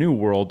 and the new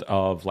world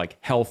of like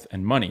health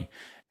and money.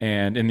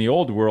 And in the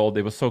old world,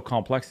 it was so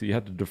complex that you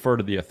had to defer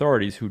to the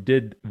authorities who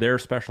did their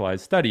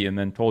specialized study and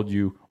then told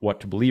you what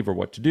to believe or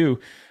what to do.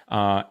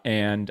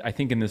 And I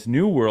think in this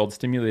new world,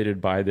 stimulated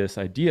by this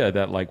idea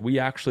that like we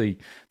actually,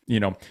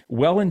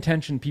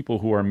 well-intentioned people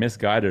who are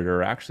misguided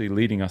are actually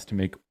leading us to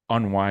make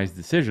unwise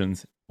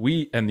decisions.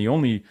 And the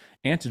only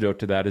antidote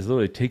to that is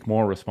literally take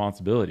more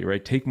responsibility,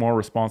 right? Take more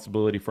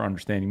responsibility for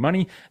understanding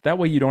money. That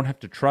way you don't have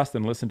to trust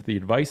and listen to the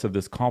advice of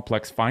this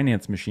complex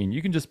finance machine.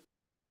 You can just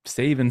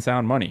save and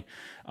sound money.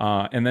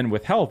 And then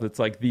with health, it's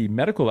like the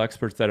medical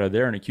experts that are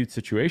there in acute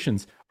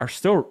situations are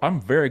still,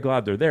 I'm very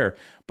glad they're there.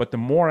 But the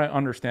more I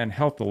understand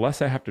health, the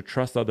less I have to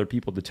trust other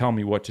people to tell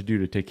me what to do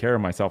to take care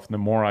of myself. And the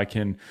more I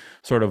can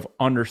sort of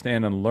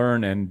understand and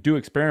learn and do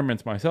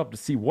experiments myself to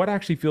see what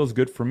actually feels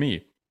good for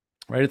me.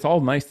 Right? It's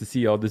all nice to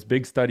see this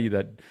big study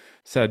that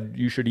said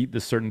you should eat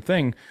this certain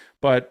thing,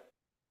 but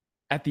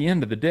at the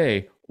end of the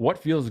day, what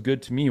feels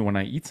good to me when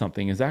I eat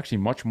something is actually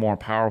much more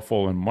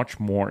powerful and much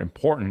more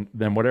important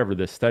than whatever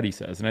this study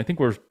says. And I think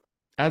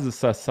as a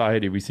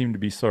society, we seem to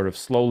be sort of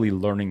slowly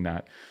learning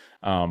that.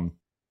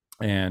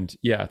 And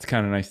yeah, it's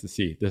kind of nice to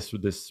see this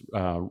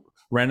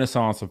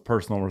renaissance of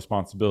personal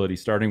responsibility,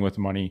 starting with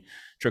money,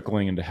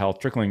 trickling into health,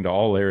 trickling to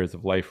all areas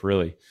of life,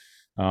 really.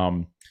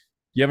 You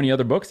have any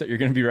other books that you're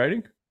going to be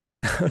writing?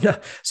 No.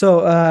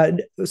 So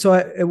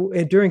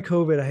during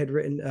COVID, I had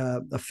written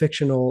a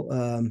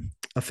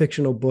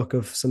fictional book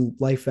of some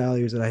life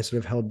values that I sort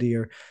of held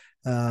dear.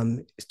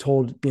 It's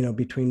told,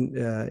 between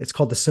it's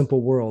called The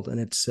Simple World, and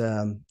it's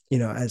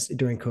as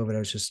during COVID, I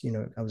was just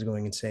I was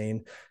going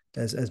insane,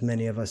 as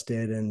many of us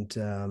did,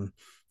 and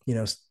you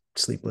know,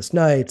 sleepless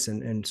nights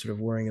and sort of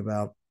worrying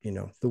about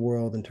the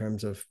world in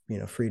terms of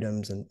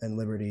freedoms and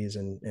liberties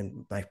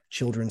and my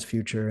children's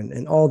future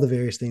and all the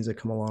various things that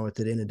come along with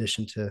it, in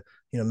addition to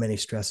many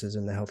stresses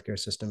in the healthcare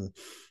system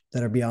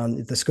that are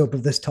beyond the scope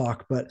of this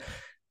talk, but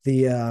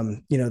the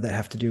that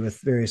have to do with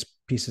various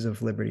pieces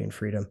of liberty and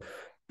freedom.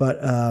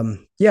 But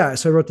yeah,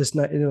 so I wrote this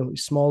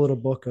small little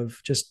book of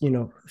just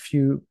a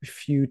few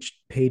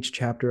page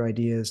chapter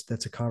ideas.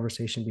 That's a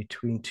conversation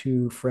between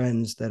two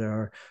friends that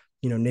are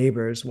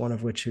neighbors, one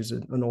of which is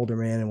an older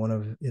man and one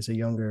of is a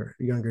younger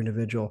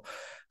individual,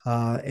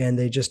 and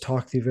they just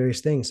talk through various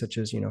things such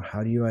as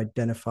how do you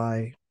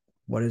identify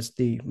what is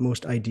the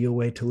most ideal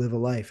way to live a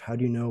life, how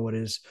do you know what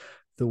is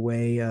the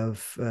way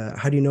of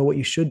how do you know what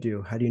you should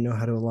do, how do you know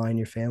how to align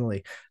your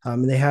family,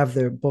 and they have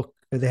their book,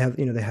 they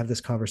have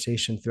this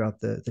conversation throughout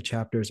the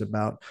chapters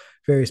about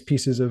various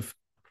pieces of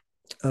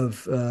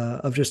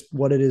just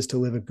what it is to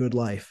live a good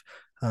life.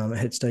 I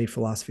had studied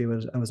philosophy.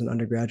 I was an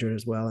undergraduate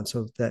as well, and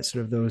so that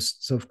sort of those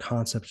sort of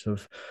concepts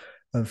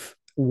of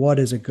what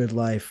is a good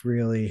life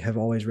really have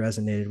always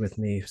resonated with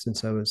me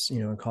since I was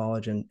in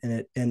college,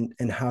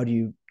 and how do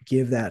you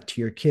give that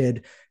to your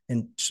kid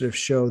and sort of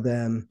show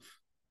them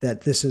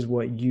that this is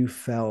what you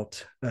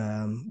felt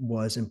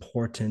was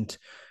important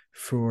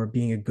for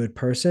being a good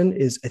person,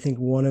 is I think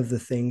one of the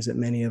things that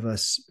many of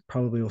us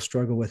probably will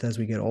struggle with as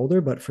we get older.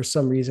 But for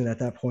some reason at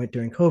that point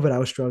during COVID, I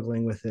was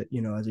struggling with it,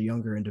 as a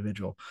younger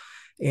individual.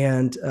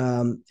 And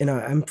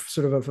I'm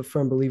sort of a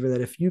firm believer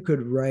that if you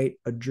could write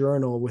a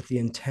journal with the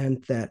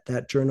intent that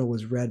that journal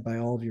was read by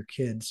all of your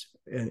kids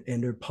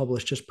and are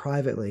published just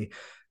privately,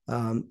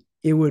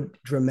 it would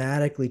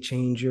dramatically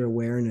change your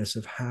awareness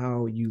of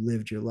how you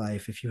lived your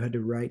life. If you had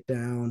to write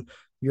down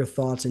your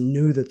thoughts and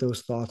knew that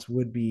those thoughts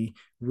would be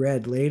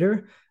read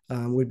later,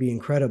 would be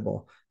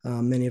incredible.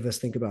 Many of us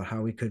think about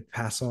how we could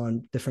pass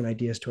on different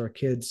ideas to our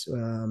kids,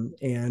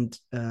 and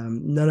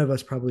none of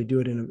us probably do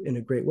it in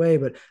a great way.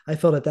 But I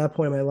felt at that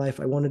point in my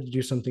life, I wanted to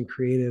do something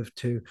creative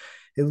to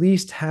at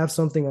least have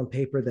something on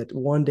paper that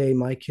one day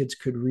my kids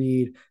could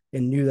read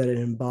and knew that it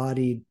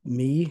embodied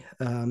me,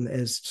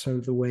 as sort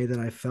of the way that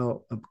I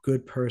felt a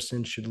good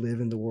person should live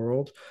in the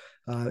world,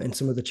 and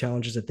some of the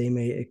challenges that they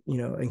may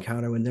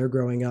encounter when they're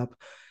growing up.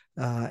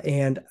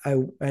 And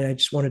I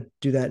just want to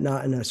do that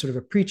not in a sort of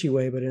a preachy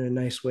way, but in a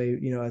nice way,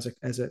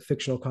 as a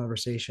fictional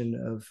conversation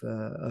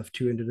of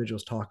two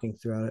individuals talking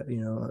throughout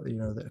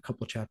a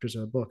couple of chapters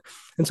of a book.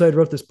 And so I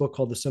wrote this book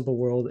called The Simple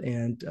World,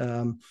 and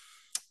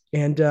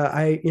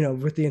I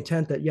with the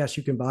intent that yes,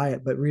 you can buy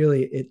it, but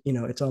really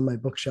it's on my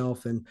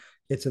bookshelf and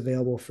it's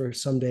available for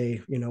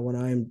someday, when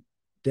I'm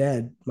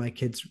dead, my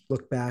kids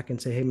look back and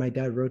say, hey, my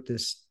dad wrote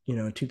this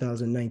in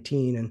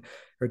 2019 and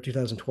or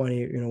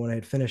 2020, when I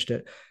had finished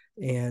it.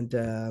 And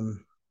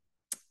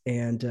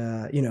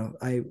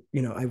I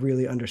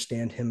really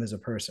understand him as a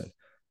person.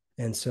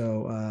 And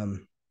so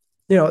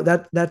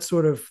that's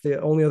sort of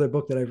the only other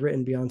book that I've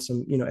written beyond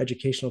some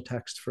educational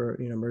text for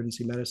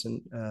emergency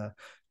medicine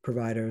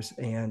providers.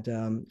 And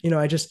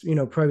I just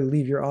probably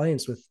leave your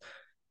audience with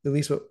at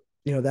least what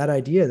that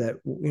idea that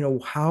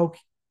how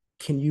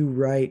can you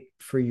write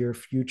for your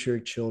future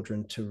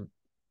children to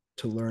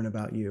learn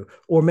about you.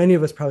 Or many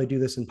of us probably do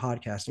this in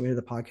podcasting. Many of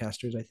the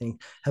podcasters, I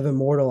think, have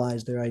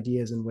immortalized their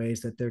ideas in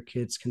ways that their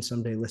kids can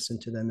someday listen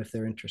to them if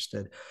they're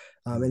interested.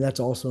 And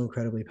that's also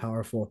incredibly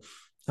powerful.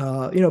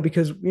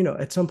 Because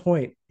at some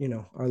point,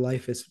 our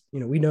life is,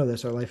 we know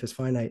this, our life is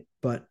finite,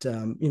 but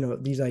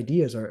these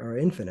ideas are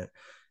infinite.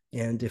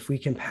 And if we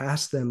can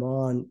pass them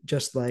on,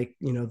 just like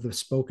the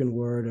spoken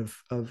word of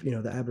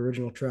the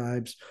Aboriginal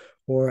tribes,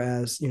 or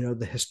as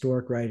the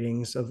historic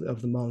writings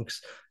of the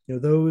monks,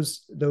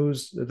 those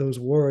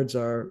words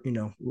are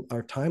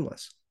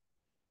timeless.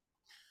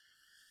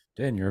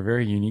 Dan, you're a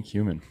very unique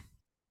human.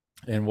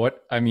 And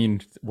what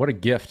a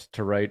gift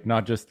to write,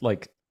 not just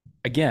like,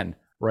 again,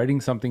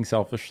 writing something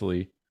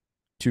selfishly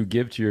to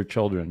give to your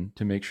children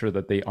to make sure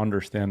that they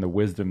understand the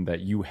wisdom that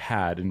you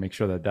had and make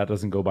sure that that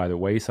doesn't go by the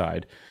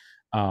wayside,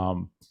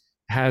 um,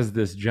 has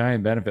this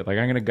giant benefit. Like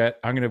I'm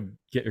gonna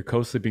get your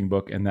co-sleeping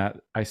book, and that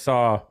I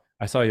saw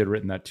you had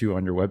written that too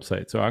on your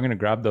website. So I'm gonna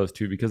grab those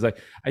two because I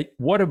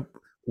what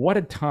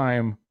a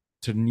time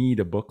to need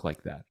a book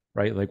like that,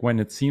 right? Like when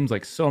it seems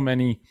like so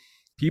many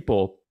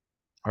people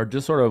are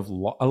just sort of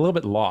a little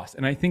bit lost.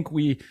 And I think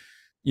we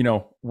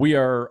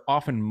are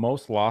often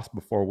most lost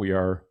before we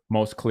are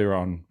most clear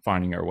on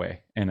finding our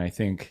way. And I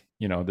think,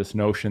 this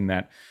notion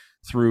that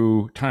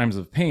through times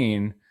of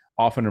pain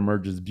often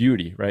emerges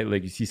beauty, right?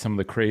 Like you see some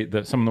of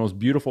some of the most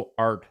beautiful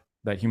art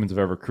that humans have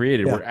ever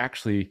created Yeah. were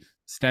actually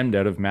stemmed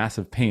out of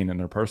massive pain in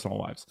their personal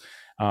lives.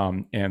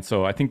 And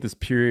so I think this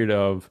period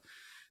of,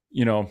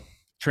 you know,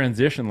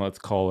 transition, let's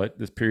call it,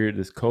 this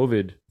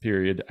COVID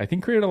period, I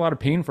think created a lot of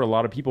pain for a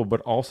lot of people,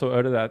 but also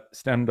out of that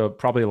stemmed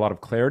probably a lot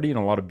of clarity and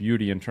a lot of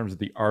beauty in terms of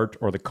the art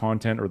or the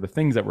content or the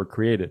things that were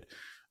created.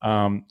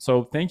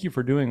 So thank you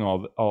for doing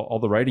all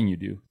the writing you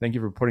do. Thank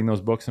you for putting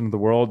those books into the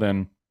world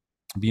and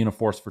being a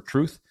force for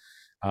truth.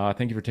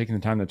 Thank you for taking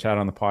the time to chat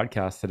on the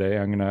podcast today.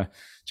 I'm going to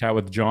chat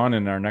with John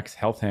in our next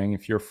Health Hang.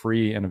 If you're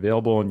free and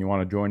available and you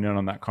want to join in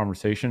on that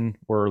conversation,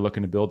 we're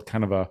looking to build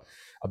kind of a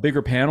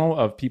bigger panel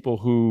of people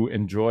who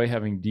enjoy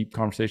having deep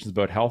conversations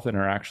about health and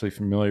are actually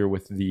familiar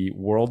with the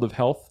world of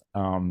health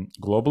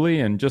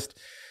globally, and just,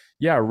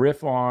 yeah,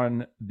 riff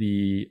on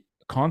the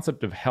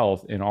concept of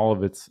health in all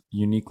of its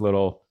unique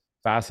little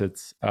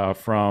facets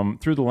from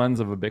through the lens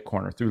of a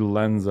Bitcoiner, through the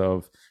lens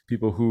of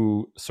people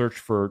who search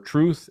for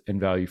truth and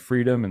value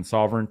freedom and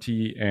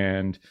sovereignty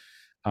and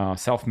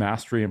self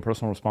mastery and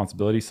personal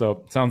responsibility.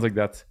 So it sounds like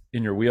that's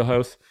in your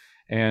wheelhouse.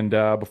 And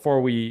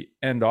before we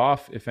end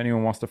off, if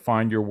anyone wants to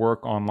find your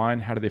work online,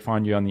 how do they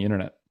find you on the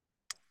internet?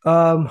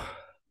 Um,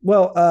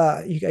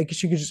 I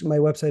guess you could just, my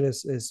website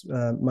is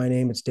my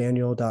name. It's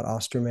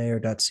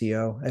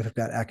daniel.ostermayer.co. I've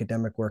got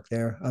academic work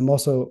there. I'm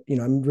also,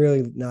 I'm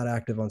really not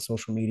active on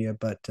social media,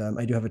 but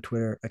I do have a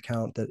Twitter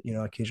account that,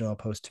 occasionally I'll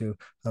post to.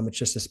 It's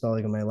just the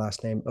spelling of my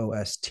last name,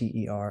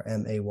 Ostermayer.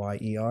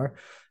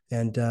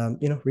 And,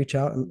 reach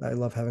out. I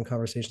love having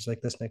conversations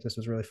like this, Nick. This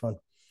was really fun.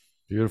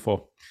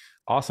 Beautiful.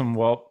 Awesome.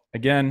 Well,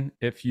 again,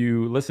 if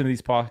you listen to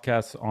these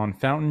podcasts on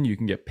Fountain, you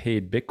can get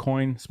paid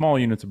Bitcoin, small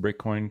units of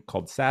Bitcoin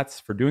called sats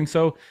for doing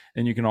so.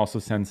 And you can also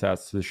send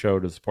sats to the show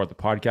to support the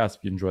podcast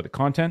if you enjoy the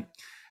content.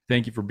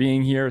 Thank you for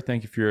being here.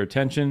 Thank you for your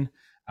attention.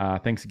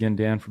 Thanks again,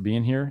 Dan, for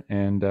being here.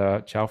 And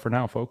ciao for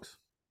now, folks.